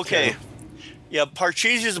 That's okay. Terrible. Yeah,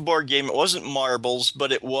 Parcheesi is a board game. It wasn't marbles,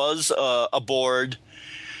 but it was a board.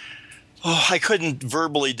 Oh, I couldn't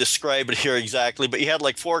verbally describe it here exactly, but you had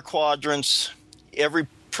like 4 quadrants. Every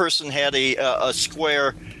person had a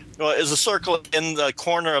square. Well, it was a circle in the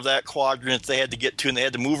corner of that quadrant they had to get to, and they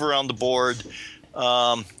had to move around the board.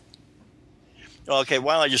 Okay,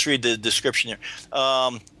 why don't I just read the description here?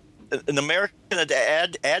 An American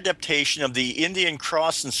adaptation of the Indian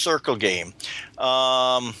cross and circle game.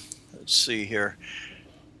 Let's see here.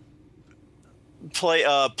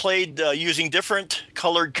 Played using different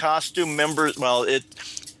colored costume members. Well,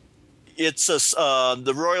 it's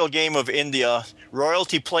the Royal Game of India.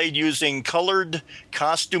 Royalty played using colored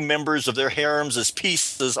costume members of their harems as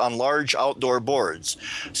pieces on large outdoor boards.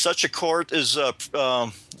 Such a court is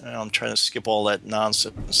I'm trying to skip all that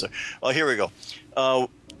nonsense. Oh, here we go.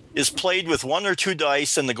 Is played with 1 or 2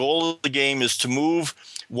 dice, and the goal of the game is to move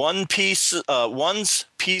one's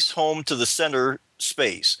piece home to the center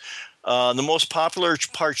space. The most popular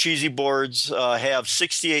Parcheesi boards have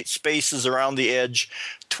 68 spaces around the edge,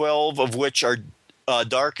 12 of which are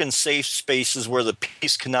dark and safe spaces where the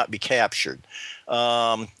piece cannot be captured.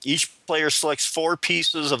 Each player selects 4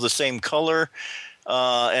 pieces of the same color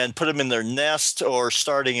and put them in their nest or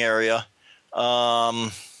starting area.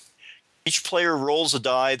 Each player rolls a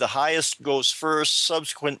die. The highest goes first.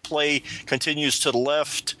 Subsequent play continues to the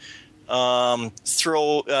left.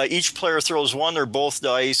 Each player throws 1 or both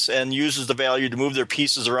dice and uses the value to move their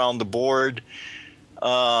pieces around the board.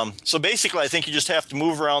 So basically, I think you just have to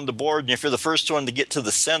move around the board, and if you're the first one to get to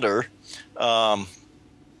the center,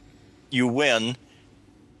 you win.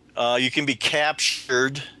 You can be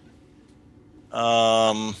captured.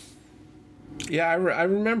 Yeah, I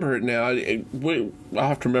remember it now. I'll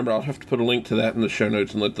have to remember. I'll have to put a link to that in the show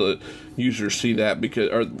notes and let the users see that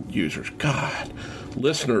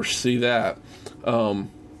listeners see that.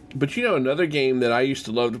 But another game that I used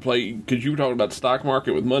to love to play, because you were talking about the stock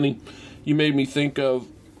market with money, you made me think of.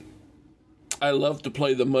 I love to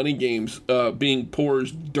play the money games. Being poor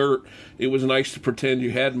as dirt, it was nice to pretend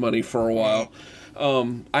you had money for a while.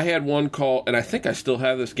 I had one called, and I think I still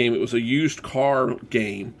have this game. It was a used car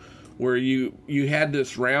game where you had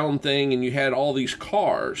this round thing and you had all these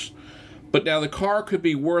cars. But now the car could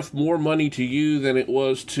be worth more money to you than it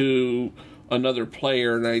was to another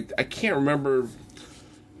player. And I can't remember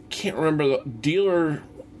the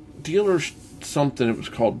dealer something it was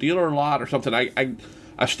called, Dealer Lot or something. I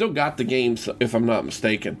still got the games, if I'm not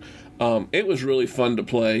mistaken. It was really fun to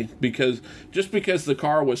play because the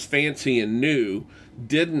car was fancy and new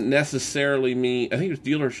didn't necessarily mean. I think it was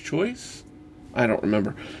Dealer's Choice. I don't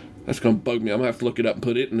remember. That's going to bug me. I'm going to have to look it up and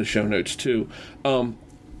put it in the show notes too.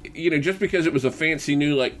 Just because it was a fancy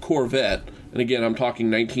new like Corvette, and again I'm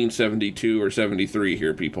talking 1972 or 73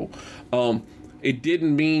 here, people. It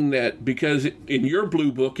didn't mean that because in your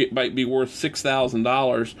blue book it might be worth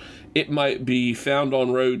 $6,000. It might be found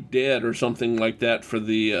on road dead or something like that for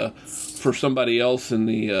somebody else in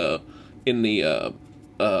the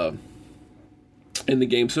game.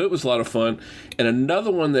 So it was a lot of fun. And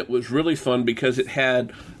another one that was really fun because it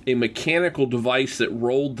had a mechanical device that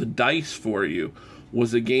rolled the dice for you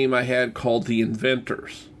was a game I had called The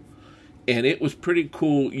Inventors. And it was pretty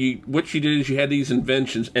cool. What you did is you had these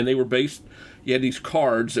inventions, and they were based. You had these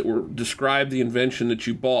cards that were described the invention that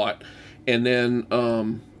you bought, and then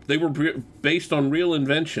they were based on real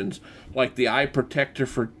inventions, like the eye protector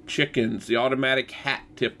for chickens, the automatic hat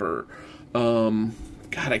tipper.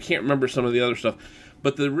 I can't remember some of the other stuff.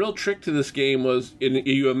 But the real trick to this game was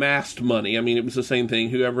you amassed money. I mean, it was the same thing.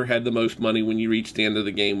 Whoever had the most money when you reached the end of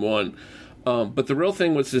the game won. But the real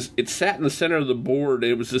thing was this, it sat in the center of the board.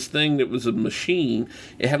 It was this thing that was a machine.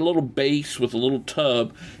 It had a little base with a little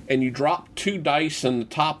tub, and you dropped 2 dice on the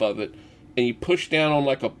top of it, and you pushed down on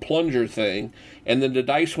like a plunger thing, and then the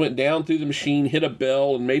dice went down through the machine, hit a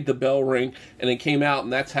bell, and made the bell ring, and it came out,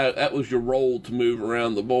 and that was your roll to move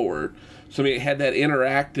around the board. So I mean, it had that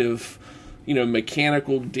interactive,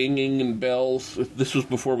 mechanical dinging and bells. This was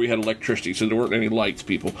before we had electricity, so there weren't any lights,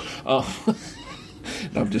 people.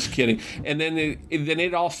 No, I'm just kidding. And then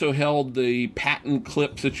it also held the patent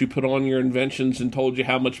clips that you put on your inventions and told you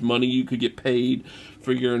how much money you could get paid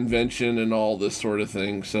for your invention and all this sort of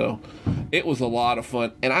thing. So it was a lot of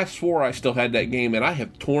fun. And I swore I still had that game, and I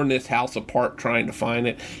have torn this house apart trying to find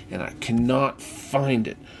it, and I cannot find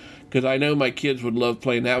it. Because I know my kids would love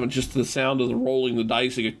playing that one, just the sound of the rolling the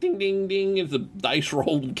dice. It go ding, ding, ding as the dice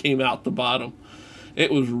rolled and came out the bottom.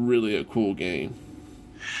 It was really a cool game.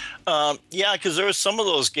 Because there was some of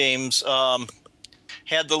those games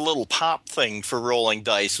had the little pop thing for rolling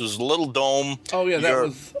dice. It was a little dome. Oh, yeah, that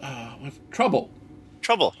was Trouble.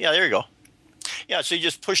 Trouble, yeah, there you go. Yeah, so you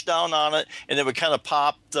just push down on it, and it would kind of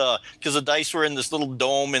pop, because the dice were in this little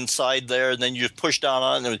dome inside there, and then you just push down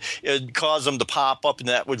on it, and it would cause them to pop up, and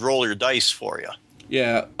that would roll your dice for you.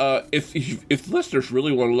 Yeah, if listeners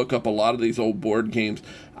really want to look up a lot of these old board games,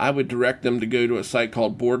 I would direct them to go to a site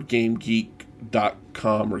called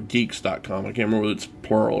BoardGameGeek.com or Geeks.com. I can't remember whether it's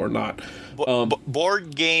plural or not.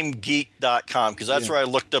 BoardGameGeek.com, because that's where I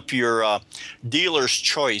looked up your Dealer's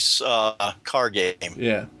Choice car game.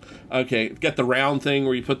 Yeah. Okay, got the round thing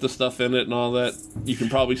where you put the stuff in it and all that. You can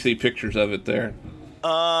probably see pictures of it there.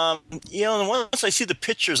 And once I see the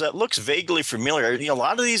pictures, that looks vaguely familiar. A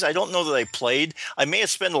lot of these I don't know that I played. I may have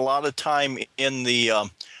spent a lot of time in the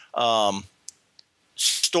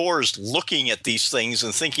stores looking at these things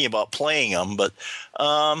and thinking about playing them, but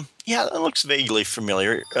that looks vaguely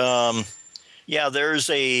familiar. There's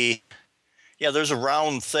a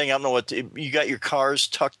round thing. I don't know what you got. Your cars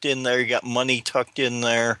tucked in there. You got money tucked in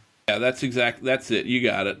there. Yeah, that's it. You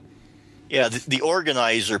got it. Yeah, the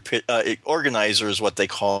organizer is what they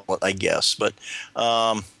call it, I guess. But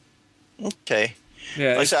okay.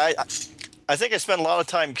 Yeah. Like I said, I think I spent a lot of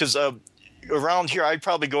time because around here I'd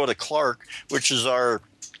probably go to Clark, which is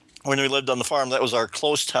when we lived on the farm, that was our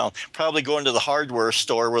close town. Probably going to the hardware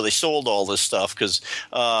store where they sold all this stuff because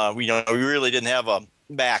we really didn't have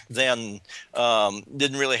back then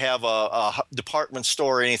didn't really have a department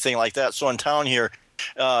store or anything like that. So in town here,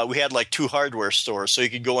 we had like 2 hardware stores, so you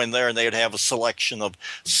could go in there and they would have a selection of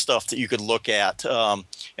stuff that you could look at,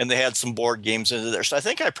 and they had some board games in there. So I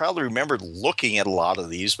think I probably remembered looking at a lot of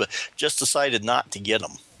these, but just decided not to get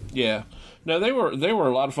them. Yeah. No, they were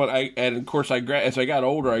a lot of fun. And of course, as I got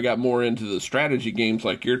older, I got more into the strategy games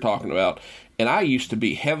like you're talking about. And I used to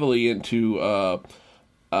be heavily into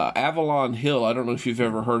Avalon Hill. I don't know if you've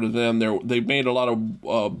ever heard of them. They made a lot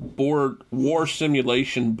of board war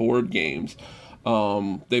simulation board games.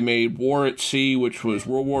 They made War at Sea, which was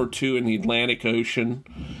World War II in the Atlantic Ocean.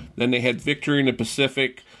 Then they had Victory in the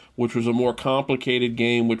Pacific, which was a more complicated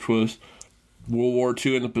game, which was World War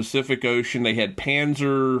II in the Pacific Ocean. They had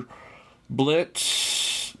Panzer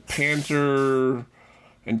Blitz, Panzer,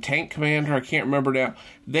 and Tank Commander. I can't remember now.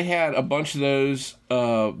 They had a bunch of those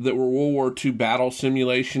that were World War II battle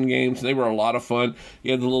simulation games. They were a lot of fun.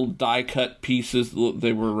 You had the little die-cut pieces.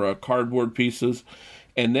 They were cardboard pieces.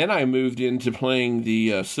 And then I moved into playing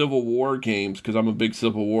the Civil War games because I'm a big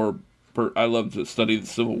Civil War. I love to study the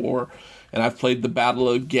Civil War. And I've played the Battle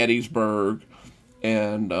of Gettysburg.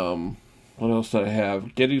 And what else did I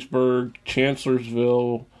have? Gettysburg,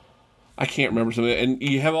 Chancellorsville. I can't remember something. And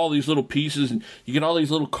you have all these little pieces, and you get all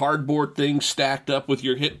these little cardboard things stacked up with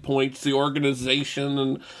your hit points, the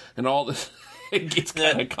organization, and all this. It gets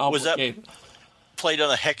kind of complicated. Was that played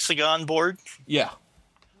on a hexagon board? Yeah.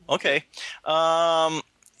 Okay.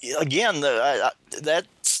 Again, that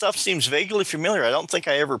stuff seems vaguely familiar. I don't think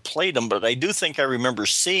I ever played them, but I do think I remember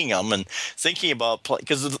seeing them and thinking about play.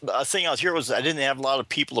 Because the thing out here was I didn't have a lot of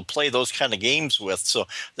people to play those kind of games with, so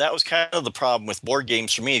that was kind of the problem with board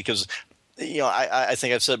games for me. Because I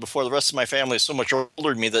think I've said before, the rest of my family is so much older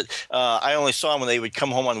than me that I only saw them when they would come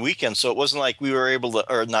home on weekends. So it wasn't like we were able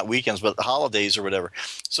to, or not weekends, but holidays or whatever.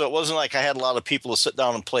 So it wasn't like I had a lot of people to sit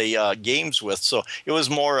down and play games with. So it was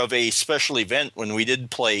more of a special event when we did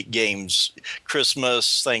play games,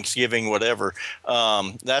 Christmas, Thanksgiving, whatever.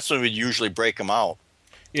 That's when we'd usually break them out.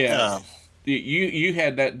 Yeah. You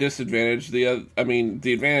had that disadvantage. The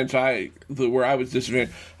advantage where I was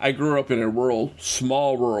disadvantaged. I grew up in a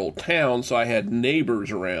small rural town, so I had neighbors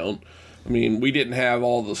around. I mean, we didn't have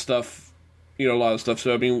all the stuff, a lot of stuff.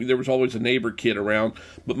 So I mean, there was always a neighbor kid around.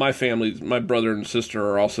 But my family, my brother and sister,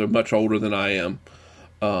 are also much older than I am.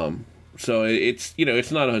 So it's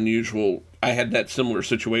it's not unusual. I had that similar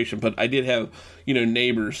situation, but I did have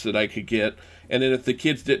neighbors that I could get. And then if the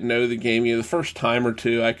kids didn't know the game, the first time or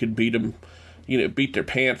two, I could beat them, beat their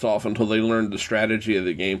pants off until they learned the strategy of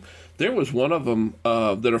the game. There was one of them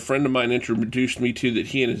that a friend of mine introduced me to that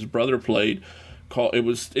he and his brother played. It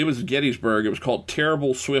was Gettysburg. It was called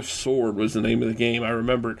Terrible Swift Sword was the name of the game. I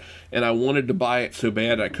remember it, and I wanted to buy it so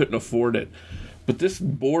bad I couldn't afford it. But this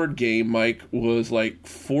board game, Mike, was like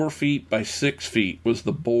 4 feet by 6 feet was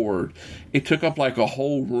the board. It took up like a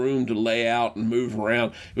whole room to lay out and move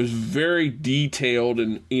around. It was very detailed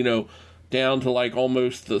and, down to like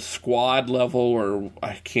almost the squad level, or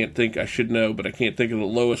I should know, but I can't think of the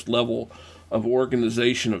lowest level of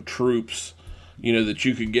organization of troops, that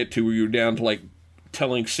you could get to where you're down to like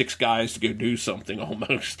telling 6 guys to go do something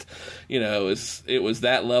almost. It was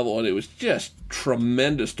that level, and it was just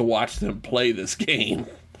tremendous to watch them play this game.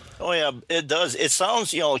 Oh, yeah, it does. It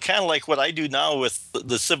sounds, kind of like what I do now with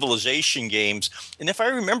the Civilization games. And if I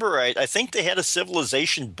remember right, I think they had a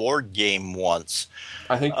Civilization board game once.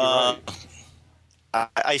 I think you're right.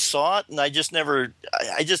 I saw it, and I just never.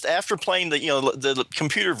 I just after playing the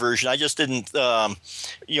computer version, I just didn't want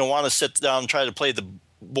to sit down and try to play the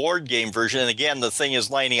board game version. And again, the thing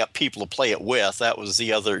is lining up people to play it with. That was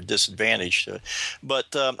the other disadvantage to it.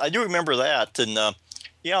 But I do remember that, and like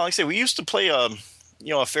I say, we used to play a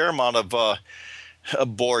fair amount of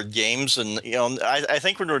board games, and I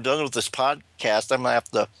think when we're done with this podcast, I'm gonna have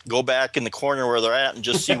to go back in the corner where they're at and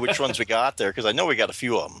just see which ones we got there, because I know we got a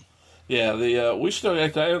few of them. Yeah, we still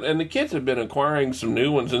got that, and the kids have been acquiring some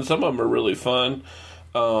new ones, and some of them are really fun.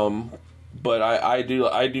 But I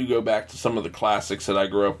do go back to some of the classics that I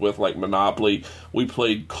grew up with, like Monopoly. We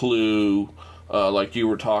played Clue, like you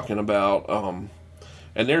were talking about.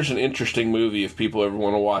 And there's an interesting movie if people ever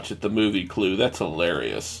want to watch it, the movie Clue. That's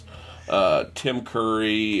hilarious. Tim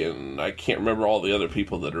Curry, and I can't remember all the other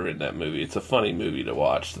people that are in that movie. It's a funny movie to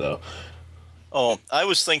watch, though. Oh, I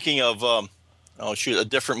was thinking of a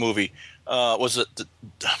different movie. Was it the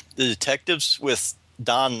Detectives with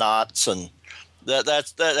Don Knotts, and that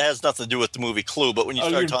has nothing to do with the movie Clue. But when you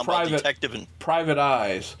start talking about Detective and Private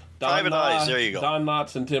Eyes, Eyes, there you go. Don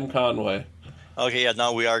Knotts and Tim Conway. Okay, yeah.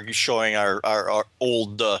 Now we are showing our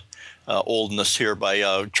old oldness here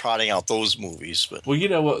by trotting out those movies. But well, you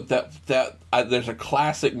know what? There's a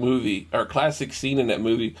classic movie or classic scene in that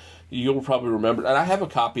movie. You'll probably remember, and I have a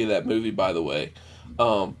copy of that movie, by the way.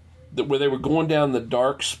 where they were going down the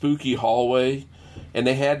dark, spooky hallway, and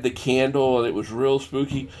they had the candle, and it was real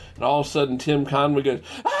spooky, and all of a sudden Tim Conway goes,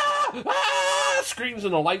 "Ah! Ah!" screams,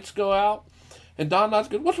 and the lights go out, and Don Knotts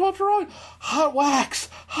goes, what's wrong? Hot wax!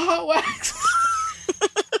 Hot wax!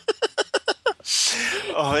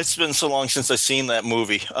 Oh, it's been so long since I've seen that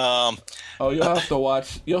movie. You'll have to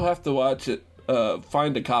watch it.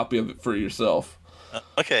 Find a copy of it for yourself.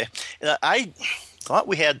 Okay. I thought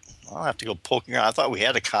we had... I'll have to go poking around. I thought we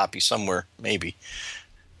had a copy somewhere, maybe.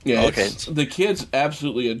 Yeah, okay. The kids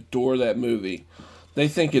absolutely adore that movie. They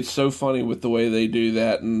think it's so funny with the way they do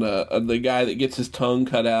that. And the guy that gets his tongue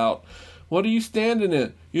cut out. What are you standing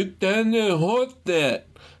in? You standing in horse that.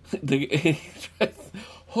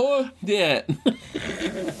 Horse that.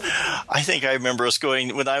 I think I remember us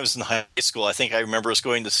going, when I was in high school, I think I remember us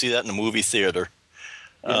going to see that in the movie theater.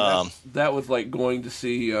 Yeah, that was like going to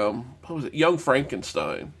see, what was it? Young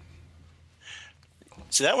Frankenstein.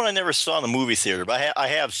 See, that one I never saw in the movie theater, but I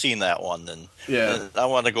have seen that one, and I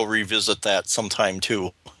want to go revisit that sometime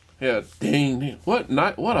too. Yeah, dang, what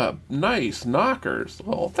a nice knockers.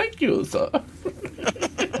 Well, thank you, sir.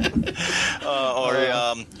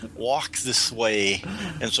 Walk this way,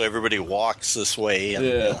 and so everybody walks this way.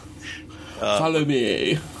 And, follow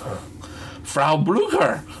me, Frau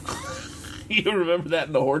Blucher. You remember that?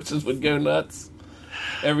 And the horses would go nuts.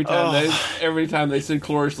 Every time they said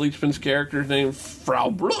Cloris Leachman's character's name,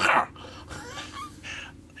 Frau Blucher.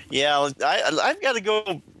 Yeah, I've got to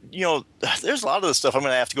go. You know, there's a lot of the stuff I'm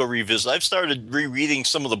going to have to go revisit. I've started rereading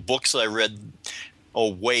some of the books that I read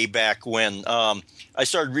way back when. I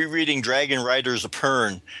started rereading Dragon Riders of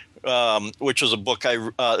Pern, which was a book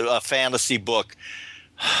a fantasy book.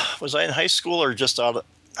 Was I in high school or just out of?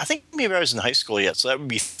 I think maybe I was in high school yet, so that would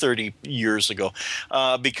be 30 years ago,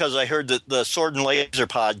 because I heard that the Sword and Laser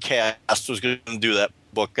podcast was going to do that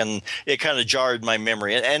book, and it kind of jarred my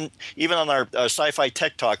memory. And even on our Sci-Fi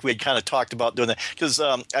Tech Talk, we had kind of talked about doing that, because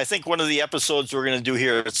I think one of the episodes we're going to do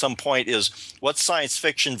here at some point is what's science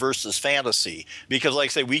fiction versus fantasy, because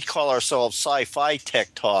like I say, we call ourselves Sci-Fi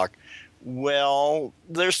Tech Talk. Well,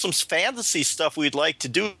 there's some fantasy stuff we'd like to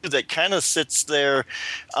do that kind of sits there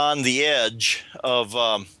on the edge of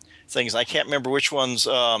things. I can't remember which ones.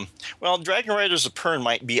 Dragon Riders of Pern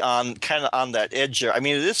might be kind of on that edge there. I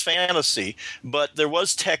mean, it is fantasy, but there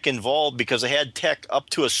was tech involved because they had tech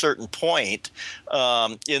up to a certain point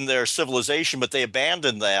in their civilization, but they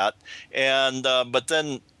abandoned that. And but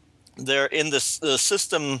then they're in this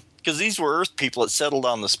system. Because these were Earth people that settled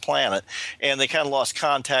on this planet, and they kind of lost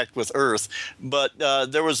contact with Earth. But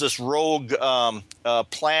there was this rogue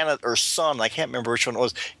planet or sun, I can't remember which one it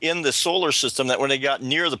was, in the solar system that when they got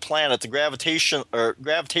near the planet, the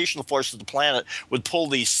gravitational force of the planet would pull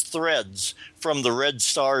these threads from the red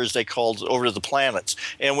stars, they called, over to the planets.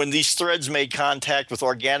 And when these threads made contact with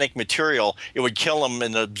organic material, it would kill them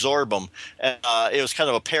and absorb them. It was kind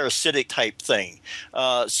of a parasitic type thing.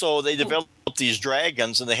 So they developed these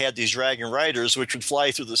dragons, and they had these dragon riders which would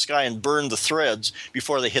fly through the sky and burn the threads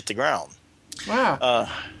before they hit the ground. Wow.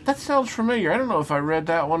 That sounds familiar. I don't know if I read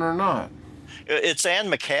that one or not. It's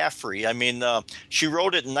Anne McCaffrey. I mean, she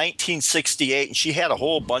wrote it in 1968, and she had a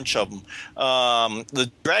whole bunch of them.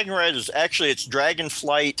 The Dragon Riders, actually, it's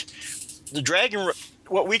Dragonflight.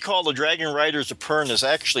 What we call the Dragon Riders of Pern is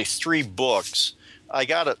actually 3 books. I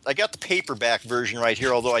got the paperback version right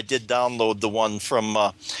here, although I did download the one from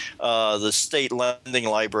the State Lending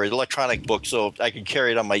Library, the electronic book, so I can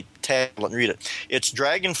carry it on my tablet and read it. It's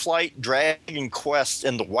Dragonflight, Dragon Quest,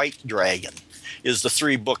 and the White Dragon is the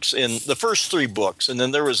 3 books in the first 3 books, and then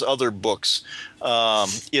there was other books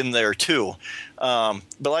in there too. But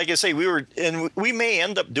like I say, we may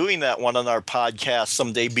end up doing that one on our podcast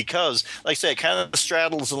someday because, like I say, it kind of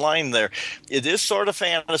straddles the line there. It is sort of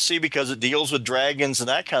fantasy because it deals with dragons and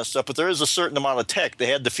that kind of stuff, but there is a certain amount of tech. They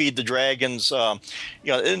had to feed the dragons.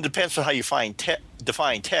 It depends on how you define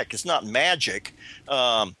tech. It's not magic.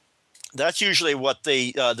 That's usually what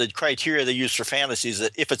the criteria they use for fantasy is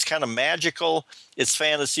that if it's kind of magical, it's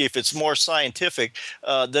fantasy. If it's more scientific,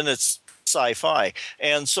 then it's sci-fi.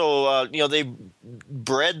 And so, they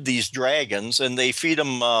bred these dragons and they feed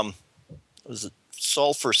them, was it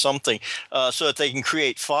sulfur something, so that they can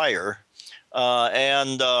create fire.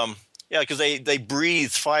 Because they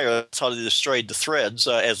breathe fire. That's how they destroyed the threads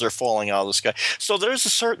as they're falling out of the sky. So there's a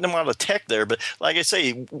certain amount of tech there. But like I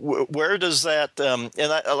say, where does that like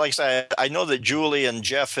I say, I know that Julie and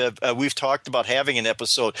Jeff we've talked about having an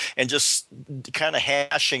episode and just kind of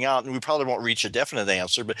hashing out, and we probably won't reach a definite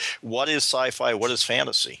answer, but what is sci-fi? What is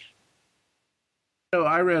fantasy?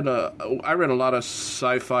 I read a lot of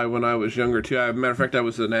sci-fi when I was younger too. As a matter of fact, I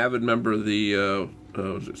was an avid member of the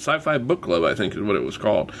was it Sci-Fi Book Club, I think is what it was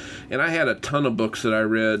called, and I had a ton of books that I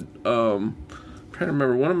read. I'm trying to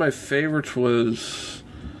remember. One of my favorites was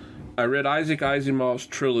I read Isaac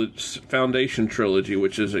Asimov's Foundation trilogy,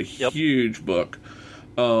 which is a huge book.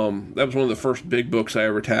 That was one of the first big books I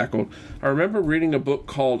ever tackled. I remember reading a book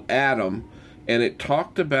called Adam, and it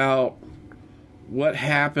talked about what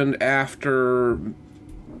happened after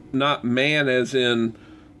not man as in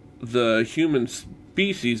the human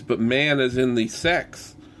species, but man as in the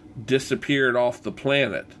sex disappeared off the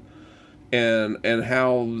planet, and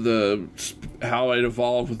how it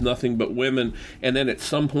evolved with nothing but women, and then at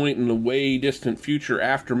some point in the way distant future,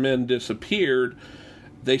 after men disappeared,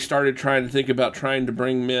 they started trying to think about trying to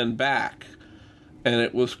bring men back, and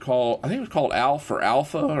it was called, I think it was called Alpha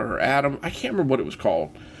or Adam. I can't remember what it was called.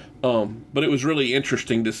 But it was really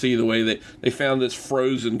interesting to see the way that they found this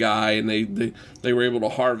frozen guy, and they were able to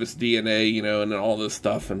harvest DNA, and all this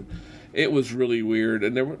stuff, and it was really weird.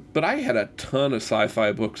 But I had a ton of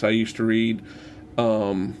sci-fi books I used to read,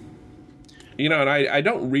 and I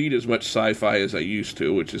don't read as much sci-fi as I used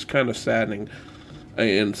to, which is kind of saddening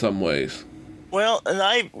in some ways. Well,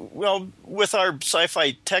 with our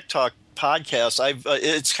Sci-Fi Tech Talk podcast,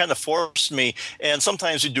 it's kind of forced me, and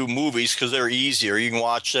sometimes we do movies because they're easier. You can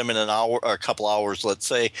watch them in an hour or a couple hours, let's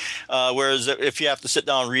say. Whereas if you have to sit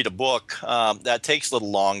down and read a book, that takes a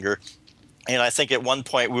little longer. And I think at one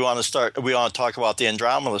point we want to talk about the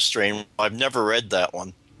Andromeda Strain. I've never read that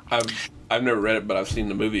one. I've never read it, but I've seen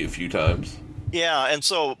the movie a few times. Yeah,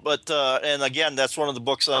 and again, that's one of the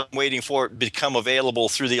books I'm waiting for it to become available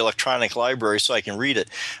through the electronic library so I can read it.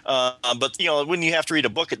 But when you have to read a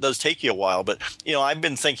book, it does take you a while. But I've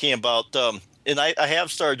been thinking about, and I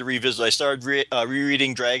have started to revisit. I started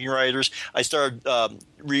rereading Dragon Riders. I started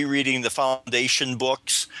rereading the Foundation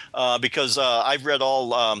books because I've read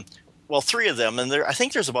all, 3 of them, and I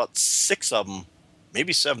think there's about 6 of them.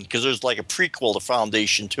 Maybe 7, because there's like a prequel to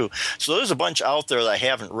Foundation too. So there's a bunch out there that I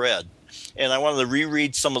haven't read. And I wanted to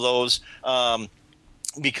reread some of those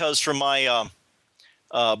because for my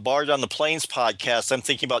Bard on the Plains podcast, I'm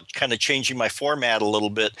thinking about kind of changing my format a little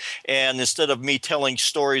bit. And instead of me telling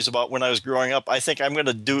stories about when I was growing up, I think I'm going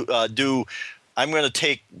to I'm going to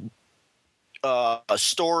take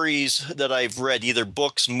stories that I've read, either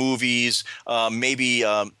books, movies, maybe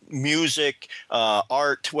music,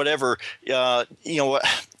 art, whatever.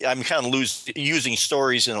 I'm kind of using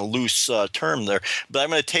stories in a loose term there, but I'm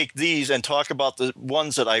going to take these and talk about the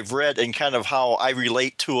ones that I've read and kind of how I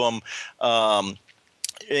relate to them.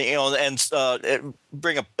 And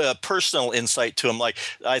bring a personal insight to them. Like,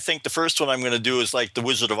 I think the first one I'm going to do is like the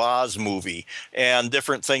Wizard of Oz movie and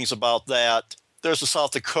different things about that. There's a South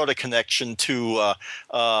Dakota connection to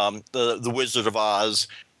the Wizard of Oz,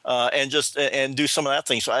 and do some of that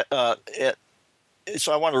thing. So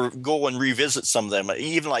I want to go and revisit some of them,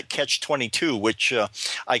 even like Catch-22, which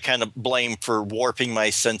I kind of blame for warping my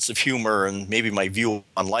sense of humor and maybe my view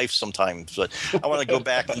on life sometimes. But I want to go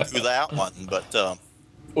back and do that one. But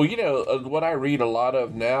what I read a lot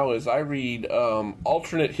of now is I read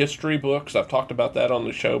alternate history books. I've talked about that on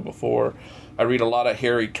the show before. I read a lot of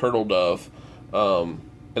Harry Turtledove. And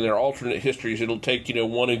they're alternate histories. It'll take,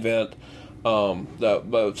 one event.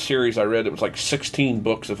 The series I read, it was like 16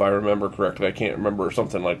 books, if I remember correctly. I can't remember, or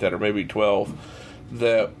something like that, or maybe 12.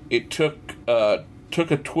 That it took a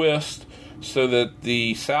twist so that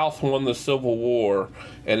the South won the Civil War,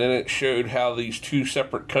 and then it showed how these two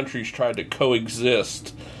separate countries tried to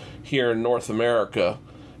coexist here in North America,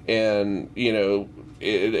 and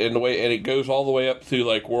it goes all the way up through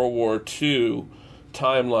like World War II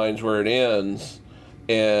timelines where it ends,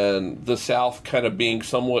 and the South kind of being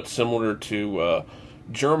somewhat similar to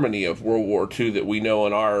Germany of World War II that we know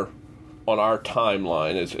on our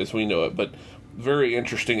timeline as we know it. But very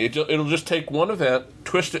interesting. It'll just take one event,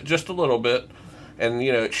 twist it just a little bit, and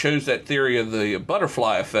it shows that theory of the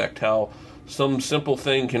butterfly effect, how some simple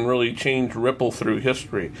thing can really ripple through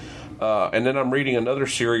history. And then I'm reading another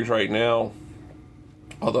series right now,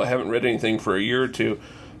 although I haven't read anything for a year or two,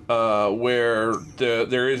 where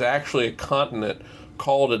there is actually a continent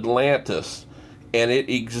called Atlantis, and it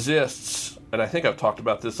exists, and I think I've talked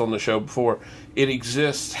about this on the show before, it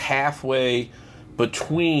exists halfway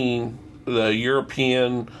between the Europe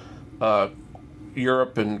and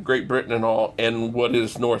Great Britain and all, and what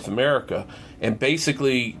is North America. And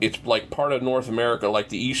basically, it's like part of North America, like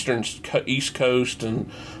the East Coast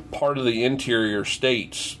and part of the interior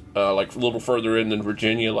states, like a little further in than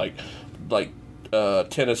Virginia, like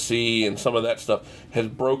Tennessee and some of that stuff has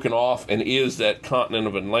broken off and is that continent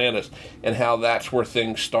of Atlantis, and how that's where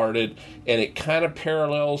things started. And it kind of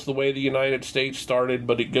parallels the way the United States started,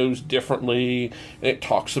 but it goes differently. And it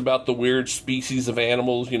talks about the weird species of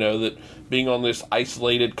animals, that being on this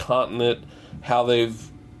isolated continent, how they've,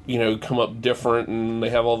 come up different, and they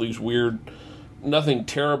have all these weird, nothing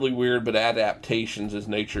terribly weird, but adaptations as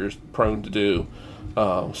nature is prone to do.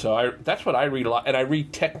 So that's what I read a lot, and I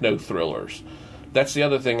read techno thrillers. That's the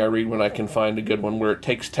other thing I read when I can find a good one, where it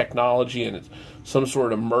takes technology and it's some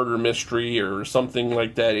sort of murder mystery or something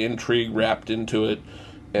like that, intrigue wrapped into it.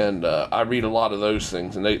 And I read a lot of those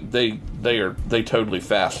things, and they totally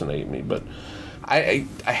fascinate me. But I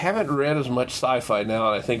haven't read as much sci-fi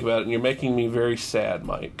now, and I think about it, and you're making me very sad,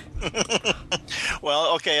 Mike.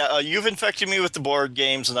 Well, okay, you've infected me with the board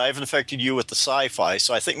games, and I've infected you with the sci-fi,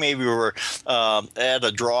 so I think maybe we're at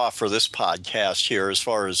a draw for this podcast here as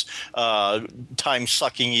far as time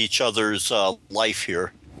sucking each other's life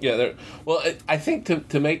here. Yeah, well, I think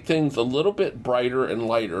to make things a little bit brighter and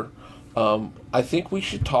lighter, I think we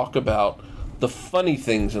should talk about the funny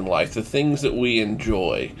things in life, the things that we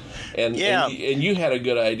enjoy. And you had a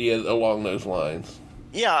good idea along those lines.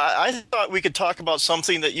 Yeah, I thought we could talk about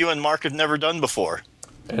something that you and Mark have never done before.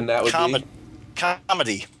 And that would be?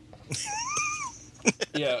 Comedy.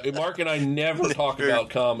 Yeah, Mark and I never talk about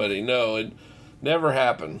comedy. No, it never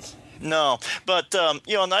happens. No, but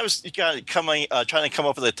and I was trying to come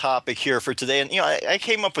up with a topic here for today, and I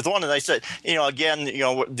came up with one, and I said, again,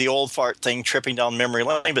 the old fart thing, tripping down memory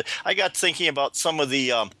lane. But I got thinking about some of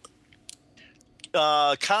the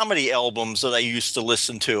comedy albums that I used to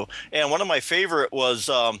listen to, and one of my favorite was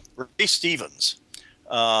Ray Stevens.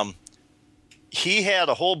 He had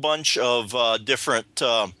a whole bunch of different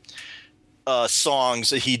songs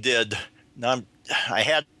that he did. Now, I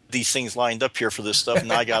had these things lined up here for this stuff,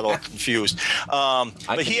 and I got all confused.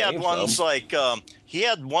 But he had ones like he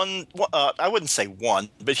had one. I wouldn't say one,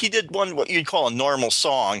 but he did one what you'd call a normal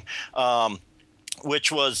song,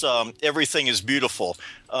 which was "Everything Is Beautiful."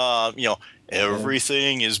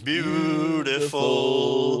 Everything is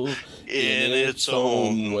beautiful in its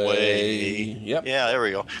own way. Yep. Yeah, there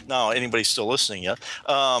we go. Now, anybody still listening yet?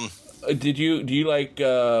 Do you like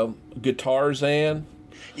Guitarzan?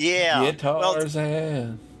 Yeah,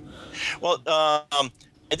 Guitarzan. Well, I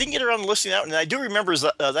didn't get around to listening to that, and I do remember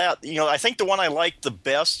that. I think the one I liked the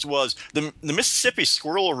best was the Mississippi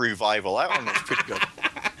Squirrel Revival. That one was pretty good.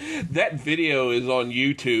 That video is on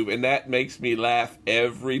YouTube, and that makes me laugh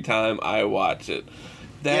every time I watch it.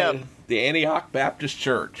 The Antioch Baptist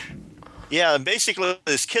Church. Yeah, and basically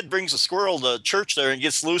this kid brings a squirrel to church there and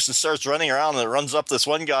gets loose and starts running around, and it runs up this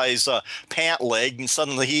one guy's pant leg, and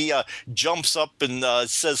suddenly he jumps up and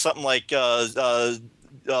says something like,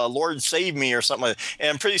 Lord save me or something like that.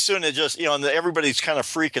 And pretty soon it just, and everybody's kind of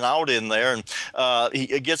freaking out in there, and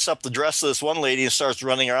he gets up the dress of this one lady and starts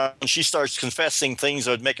running around, and she starts confessing things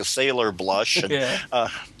that would make a sailor blush. And,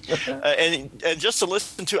 and just to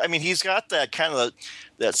listen to, he's got that kind of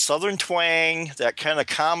that southern twang, that kind of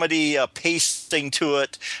comedy pacing to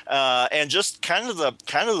it, and just kind of the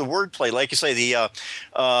wordplay, like you say,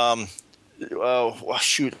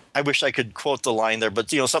 shoot, I wish I could quote the line there,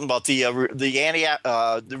 but something about the Antioch,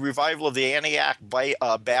 the revival of the Antioch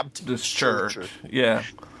Baptist Church. Yeah.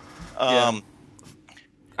 I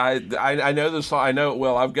know this song. I know it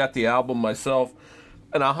well. I've got the album myself,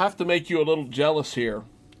 and I'll have to make you a little jealous here.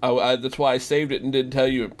 That's why I saved it and didn't tell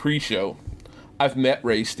you at pre-show. I've met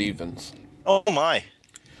Ray Stevens. Oh my!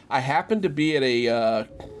 I happened to be at a,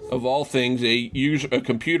 of all things, a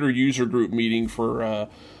computer user group meeting for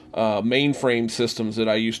mainframe systems that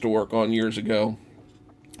I used to work on years ago.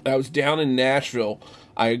 I was down in Nashville.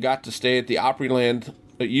 I got to stay at the Opryland.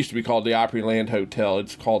 It used to be called the Opryland Hotel.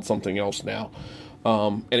 It's called something else now.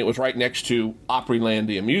 And it was right next to Opryland,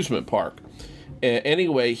 the amusement park.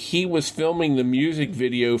 Anyway, he was filming the music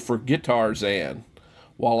video for Guitarzan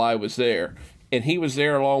while I was there. And he was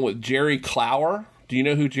there along with Jerry Clower. Do you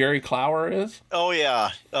know who Jerry Clower is? Oh,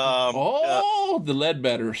 yeah. The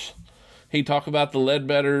Ledbetters. He talked about the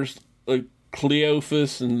Ledbetters,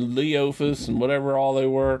 Cleophas and Leophas and whatever all they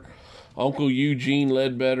were. Uncle Eugene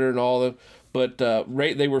Ledbetter and all the. But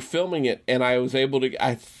they were filming it, and I was able to.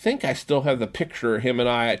 I think I still have the picture of him and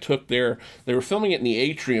I took there. They were filming it in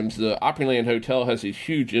the atriums. The Opryland Hotel has these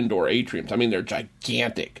huge indoor atriums. They're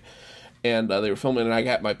gigantic. And they were filming, and I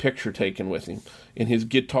got my picture taken with him in his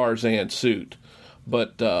Guitarzan suit.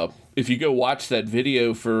 But if you go watch that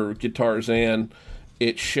video for Guitarzan,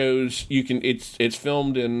 it shows it's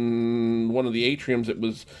filmed in one of the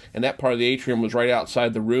atriums. And that part of the atrium was right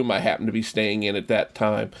outside the room I happened to be staying in at that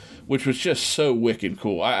time, which was just so wicked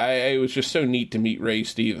cool. It was just so neat to meet Ray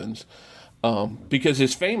Stevens, because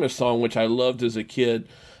his famous song, which I loved as a kid,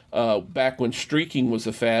 back when streaking was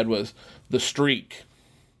a fad, was "The Streak."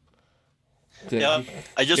 Yeah,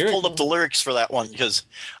 I just pulled up the lyrics for that one because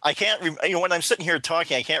I can't. When I'm sitting here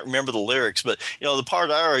talking, I can't remember the lyrics. But the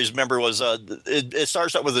part I always remember was it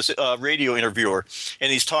starts out with this radio interviewer,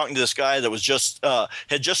 and he's talking to this guy that was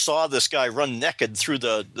had just saw this guy run naked through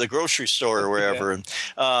the grocery store or wherever, and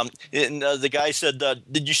the guy said,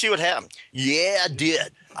 "Did you see what happened?" "Yeah, I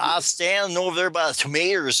did. I was standing over there by the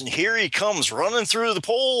tomatoes, and here he comes running through the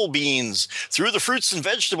pole beans, through the fruits and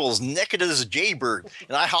vegetables, naked as a jaybird.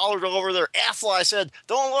 And I hollered over there, 'Ethel,' I said,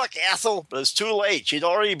 'Don't look, Ethel,' but it's too late. She'd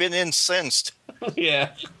already been incensed."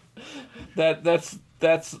 Yeah, that's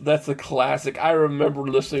a classic. I remember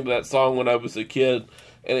listening to that song when I was a kid,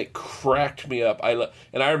 and it cracked me up. I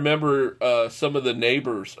remember some of the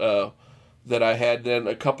neighbors that I had then.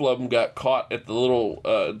 A couple of them got caught at the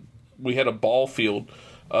little. We had a ball field.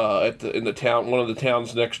 In the town, one of the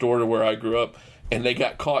towns next door to where I grew up, and they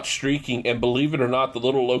got caught streaking. And believe it or not, the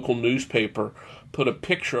little local newspaper put a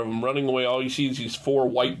picture of them running away. All you see is these 4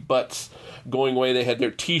 white butts going away. They had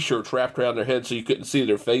their T-shirts wrapped around their heads so you couldn't see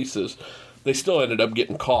their faces. They still ended up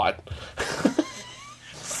getting caught.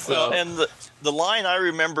 Well, and the line I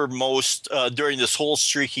remember most during this whole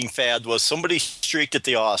streaking fad was somebody streaked at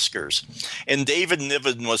the Oscars, and David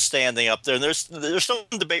Niven was standing up there. And there's some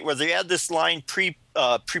debate whether he had this line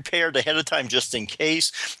prepared ahead of time just in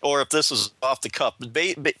case, or if this was off the cuff. But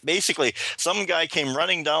basically, some guy came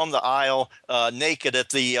running down the aisle naked at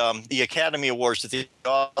the Academy Awards, at the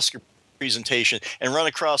Oscar presentation, and run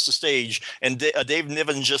across the stage, and Dave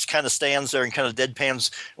Niven just kind of stands there and kind of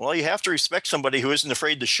deadpans. Well, you have to respect somebody who isn't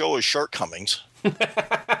afraid to show his shortcomings. That's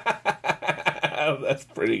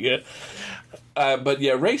pretty good. But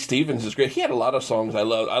yeah, Ray Stevens is great. He had a lot of songs I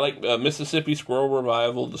loved. I like Mississippi Squirrel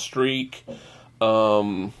Revival, The Streak.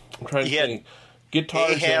 I'm trying to think.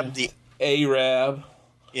 Guitars, Ahab, the Arab.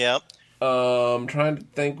 Yep. I'm trying to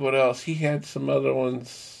think what else. He had some other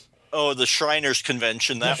ones. Oh, the Shriners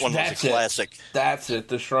Convention. That one was a classic. That's it,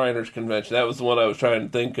 the Shriners Convention. That was the one I was trying to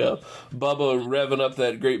think of. Bubba revving up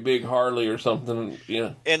that great big Harley or something.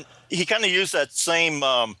 Yeah. And he kind of used that same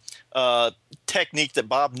technique that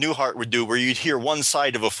Bob Newhart would do, where you'd hear one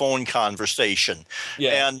side of a phone conversation.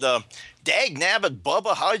 Yeah. And dag nabbit,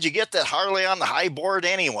 Bubba, how did you get that Harley on the high board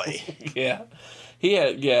anyway? Yeah. He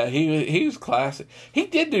was classic. He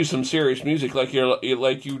did do some serious music, like you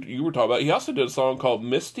were talking about. He also did a song called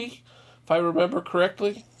Misty, if I remember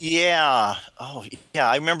correctly. Yeah. Oh, yeah.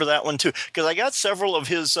 I remember that one too, because I got several of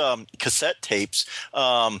his cassette tapes.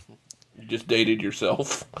 You just dated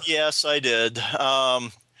yourself. Yes, I did.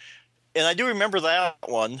 And I do remember that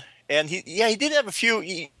one. And he did have a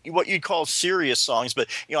few what you'd call serious songs, but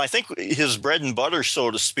I think his bread and butter,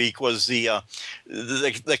 so to speak, was the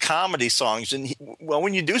comedy songs. And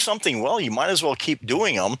when you do something well, you might as well keep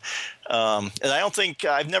doing them. And I don't think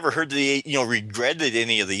I've never heard that he regretted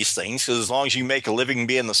any of these things, because as long as you make a living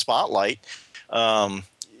being in the spotlight, I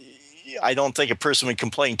don't think a person would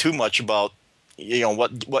complain too much about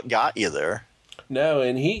what got you there. No,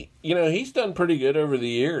 and he's done pretty good over the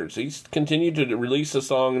years. He's continued to release a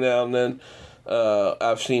song now and then.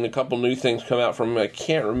 I've seen a couple new things come out from him. I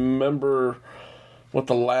can't remember what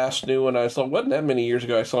the last new one I saw. It wasn't that many years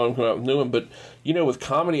ago I saw him come out with a new one. But, with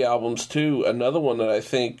comedy albums, too, another one that I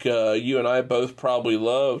think you and I both probably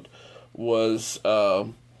loved was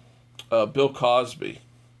Bill Cosby.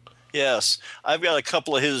 Yes, I've got a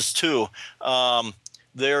couple of his, too.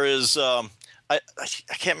 There is... I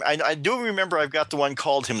do remember I've got the one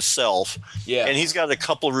called Himself. Yeah. And he's got a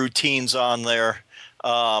couple routines on there.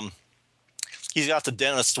 He's got the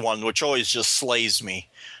dentist one, which always just slays me,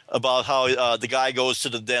 about how the guy goes to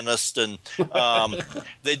the dentist and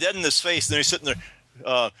they deaden his face, and they're sitting there,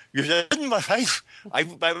 you're deadening my face.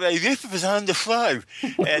 My lip is on the floor.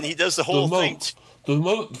 And he does the whole thing. The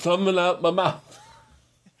smoke coming out my mouth.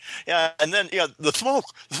 Yeah, and then the smoke.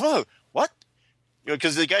 What?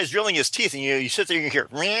 Because the guy's drilling his teeth, and you sit there and you hear,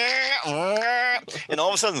 and all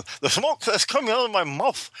of a sudden the smoke is coming out of my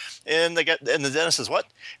mouth, and the dentist says, "What?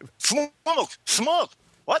 Smoke?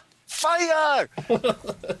 What? Fire!"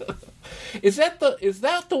 Is that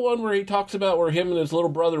the one where he talks about where him and his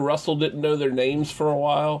little brother Russell didn't know their names for a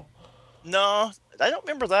while? No, I don't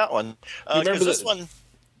remember that one. Because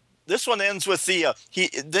this this one ends with the he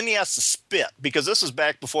has to spit, because this is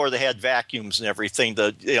back before they had vacuums and everything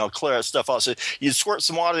to clear that stuff out. So you squirt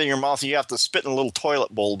some water in your mouth and you have to spit in a little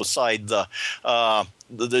toilet bowl beside the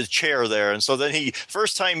chair there. And so then he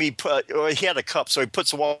had a cup, so he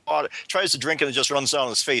puts water, tries to drink, and it just runs down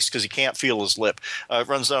his face because he can't feel his lip. It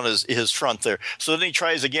runs down his front there. So then he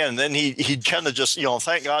tries again, and then he kind of just,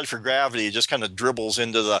 thank God for gravity, he just kind of dribbles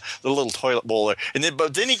into the little toilet bowl there.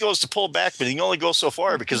 But then he goes to pull back, but he can only go so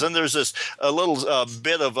far, because then there's this little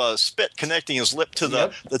bit of spit connecting his lip to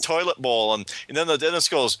the toilet bowl, and then the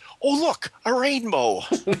dentist goes, "Oh, look, a rainbow."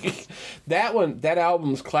 That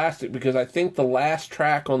album's classic, because I think the last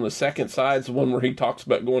track on the second side is the one where he talks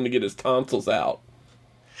about going to get his tonsils out.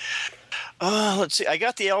 Let's see. I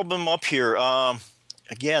got the album up here.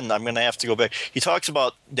 Again, I'm going to have to go back. He talks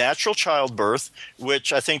about natural childbirth,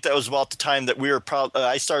 which I think that was about the time that we were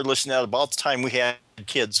I started listening to that about the time we had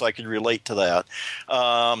kids, so I could relate to that.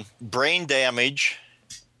 Brain damage.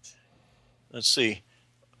 Let's see.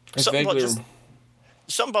 Something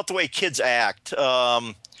about the way kids act.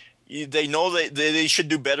 They know they should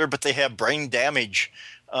do better, but they have brain damage.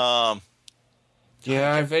 Yeah,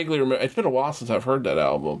 I vaguely remember. It's been a while since I've heard that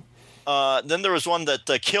album. Then there was one that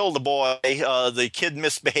killed the boy. The kid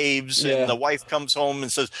misbehaves, and the wife comes home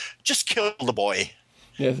and says, "Just kill the boy."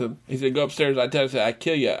 Yeah, so he said, "Go upstairs. I tell you, I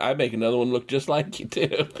kill you. I make another one look just like you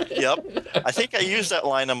too." Yep, I think I used that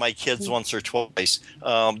line on my kids once or twice.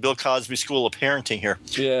 Bill Cosby School of Parenting here.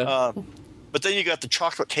 Yeah. But then you got the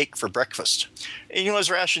chocolate cake for breakfast. And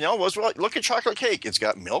his rationale was, well, look at chocolate cake. It's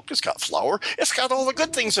got milk. It's got flour. It's got all the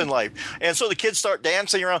good things in life. And so the kids start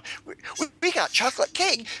dancing around. We got chocolate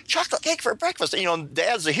cake for breakfast. And,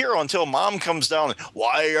 Dad's the hero until Mom comes down.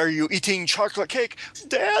 Why are you eating chocolate cake?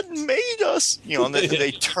 Dad made us. And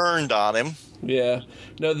they turned on him. Yeah.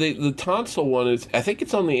 No, the tonsil one is, I think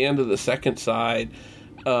it's on the end of the second side,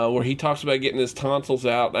 where he talks about getting his tonsils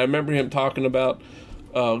out. I remember him talking about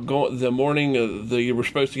the morning they were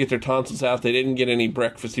supposed to get their tonsils out. They didn't get any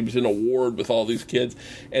breakfast. He was in a ward with all these kids,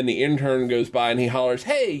 and the intern goes by and he hollers,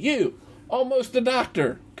 "Hey, you, almost a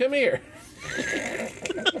doctor, come here."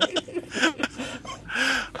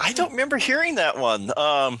 I don't remember hearing that one.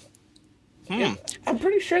 Yeah, I'm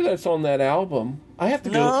pretty sure that's on that album. I have to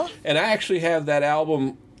go, and I actually have that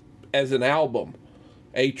album as an album,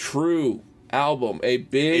 a true album, a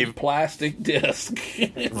big plastic disc.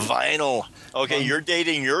 Vinyl. Okay, you're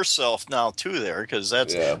dating yourself now too there, because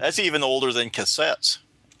that's even older than cassettes.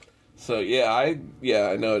 So I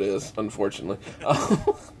know it is, unfortunately.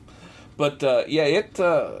 But that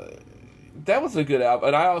was a good album.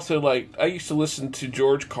 And I also I used to listen to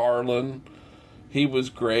George Carlin. He was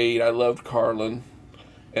great. I loved Carlin.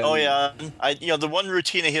 And the one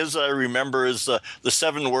routine of his I remember is the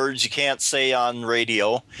 7 words you can't say on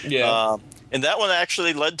radio. Yeah. And that one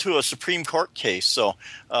actually led to a Supreme Court case. So,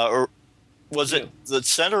 or was it the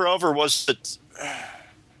center of, or was it?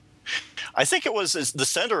 I think it was the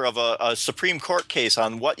center of a Supreme Court case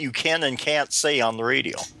on what you can and can't say on the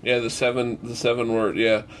radio. Yeah, the seven word.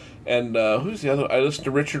 Yeah, and who's the other? I listened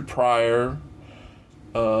to Richard Pryor.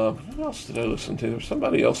 Who else did I listen to?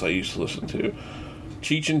 Somebody else I used to listen to.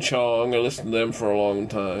 Cheech and Chong. I listened to them for a long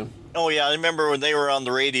time. Oh, yeah, I remember when they were on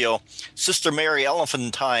the radio. Sister Mary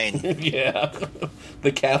Elephantine. Yeah,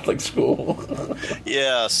 the Catholic school.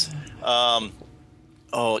 Yes.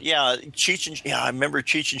 Cheech and I remember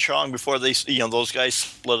Cheech and Chong before they, those guys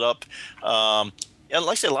split up. And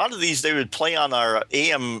like I said, a lot of these they would play on our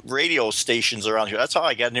AM radio stations around here. That's how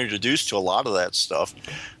I got introduced to a lot of that stuff.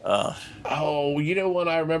 You know what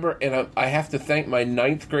I remember? And I have to thank my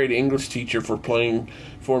 9th grade English teacher for playing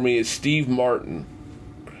for me is Steve Martin.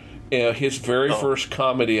 His very first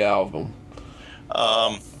comedy album.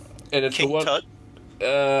 And it's King Tut?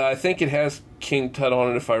 I think it has King Tut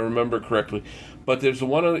on it, if I remember correctly. But there's the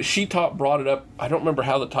one, brought it up. I don't remember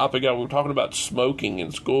how the topic got. We were talking about smoking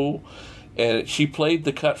in school. And she played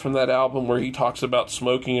the cut from that album where he talks about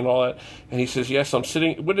smoking and all that. And he says, yes, I'm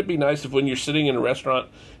sitting. Wouldn't it be nice if when you're sitting in a restaurant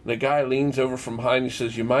and the guy leans over from behind and he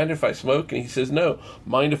says, you mind if I smoke? And he says, no.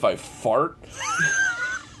 Mind if I fart?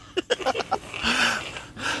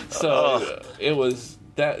 So it was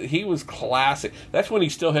that he was classic. That's when he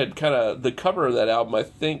still had kind of the cover of that album. I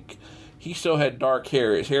think he still had dark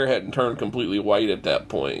hair. His hair hadn't turned completely white at that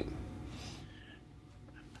point.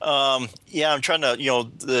 I'm trying to,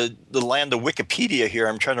 the land of Wikipedia here.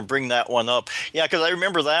 I'm trying to bring that one up. Yeah, because I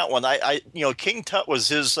remember that one. King Tut was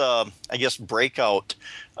his, breakout.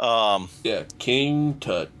 King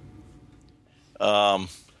Tut.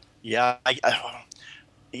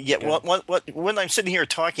 When I'm sitting here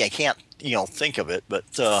talking, I can't, think of it. But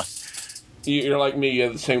You're like me. You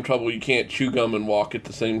have the same trouble. You can't chew gum and walk at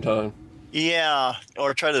the same time. Yeah,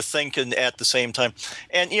 or try to think at the same time.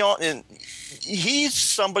 And and he's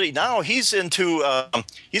somebody now. He's into.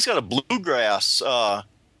 He's got a bluegrass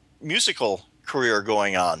musical career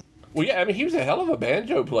going on. Well, yeah. I mean, he was a hell of a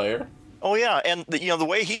banjo player. Oh yeah, and the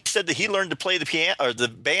way he said that he learned to play the piano or the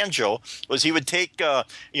banjo was he would take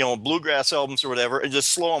bluegrass albums or whatever and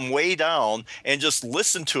just slow them way down and just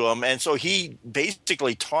listen to them, and so he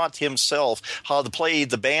basically taught himself how to play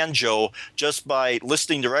the banjo just by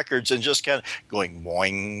listening to records and just kind of going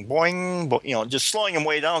boing boing, just slowing them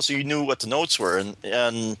way down so you knew what the notes were,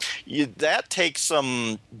 and that takes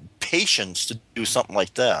some patience to do something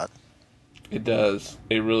like that. It does.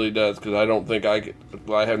 It really does, because I don't think I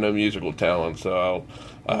have no musical talent, so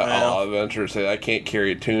I'll venture to say I can't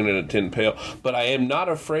carry a tune in a tin pail. But I am not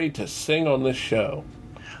afraid to sing on this show.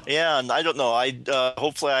 Yeah, and I don't know.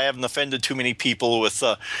 Hopefully I haven't offended too many people with,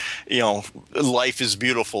 life is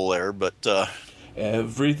beautiful there, but...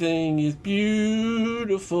 Everything is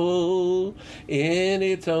beautiful in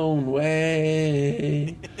its own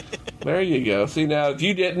way. There you go. See, now, if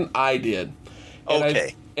you didn't, I did. And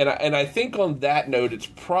okay. And I think on that note, it's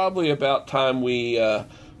probably about time we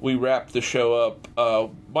wrap the show up.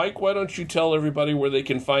 Mike, why don't you tell everybody where they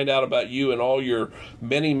can find out about you and all your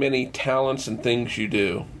many, many talents and things you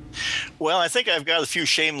do? Well, I think I've got a few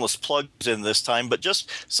shameless plugs in this time, but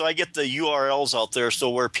just so I get the URLs out there, so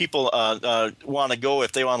where people want to go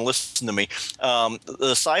if they want to listen to me.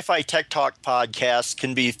 The Sci-Fi Tech Talk podcast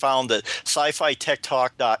can be found at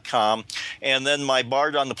sci-fi-tech-talk.com, and then my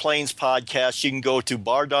Bard on the Plains podcast, you can go to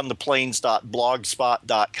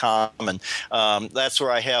bardontheplains.blogspot.com, and that's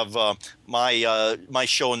where I have my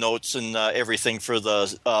show notes and everything for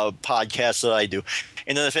the podcast that I do.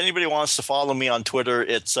 And then if anybody wants to follow me on Twitter,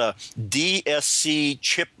 it's DSC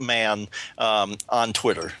Chipman on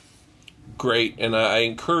Twitter. Great, and I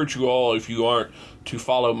encourage you all, if you aren't, to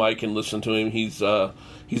follow Mike and listen to him. He's a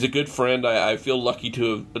good friend. I feel lucky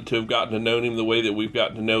to have gotten to know him the way that we've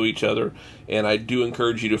gotten to know each other, and I do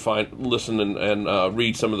encourage you to listen and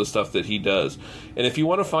read some of the stuff that he does. And if you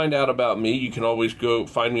want to find out about me, you can always go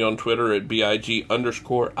find me on Twitter at BIG_IN_VA,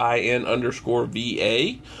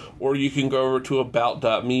 or you can go over to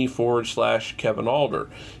about.me/Kevin Alder.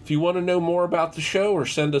 If you want to know more about the show or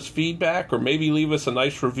send us feedback or maybe leave us a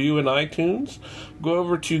nice review in iTunes, go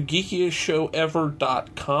over to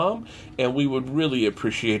geekiestshowever.com, and we would really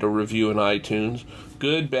appreciate a review in iTunes.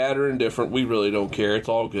 Good, bad, or indifferent, we really don't care. It's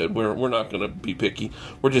all good. We're not going to be picky.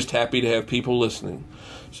 We're just happy to have people listening.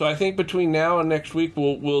 So I think between now and next week,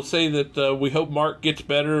 we'll say that we hope Mark gets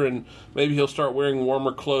better and maybe he'll start wearing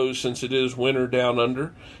warmer clothes since it is winter down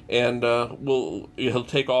under, and he'll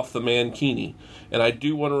take off the mankini. And I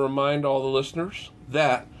do want to remind all the listeners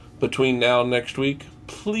that between now and next week,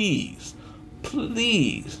 please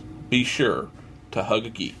be sure to hug a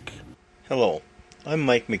geek. Hello, I'm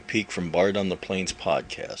Mike McPeak from Bard on the Plains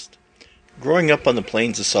podcast. Growing up on the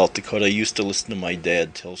plains of South Dakota, I used to listen to my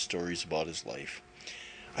dad tell stories about his life.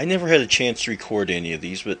 I never had a chance to record any of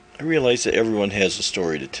these, but I realize that everyone has a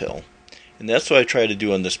story to tell. And that's what I try to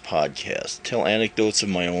do on this podcast, tell anecdotes of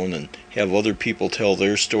my own and have other people tell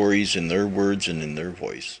their stories in their words and in their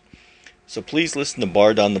voice. So please listen to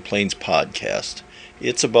Bard on the Plains podcast.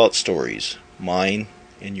 It's about stories, mine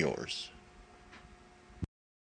and yours.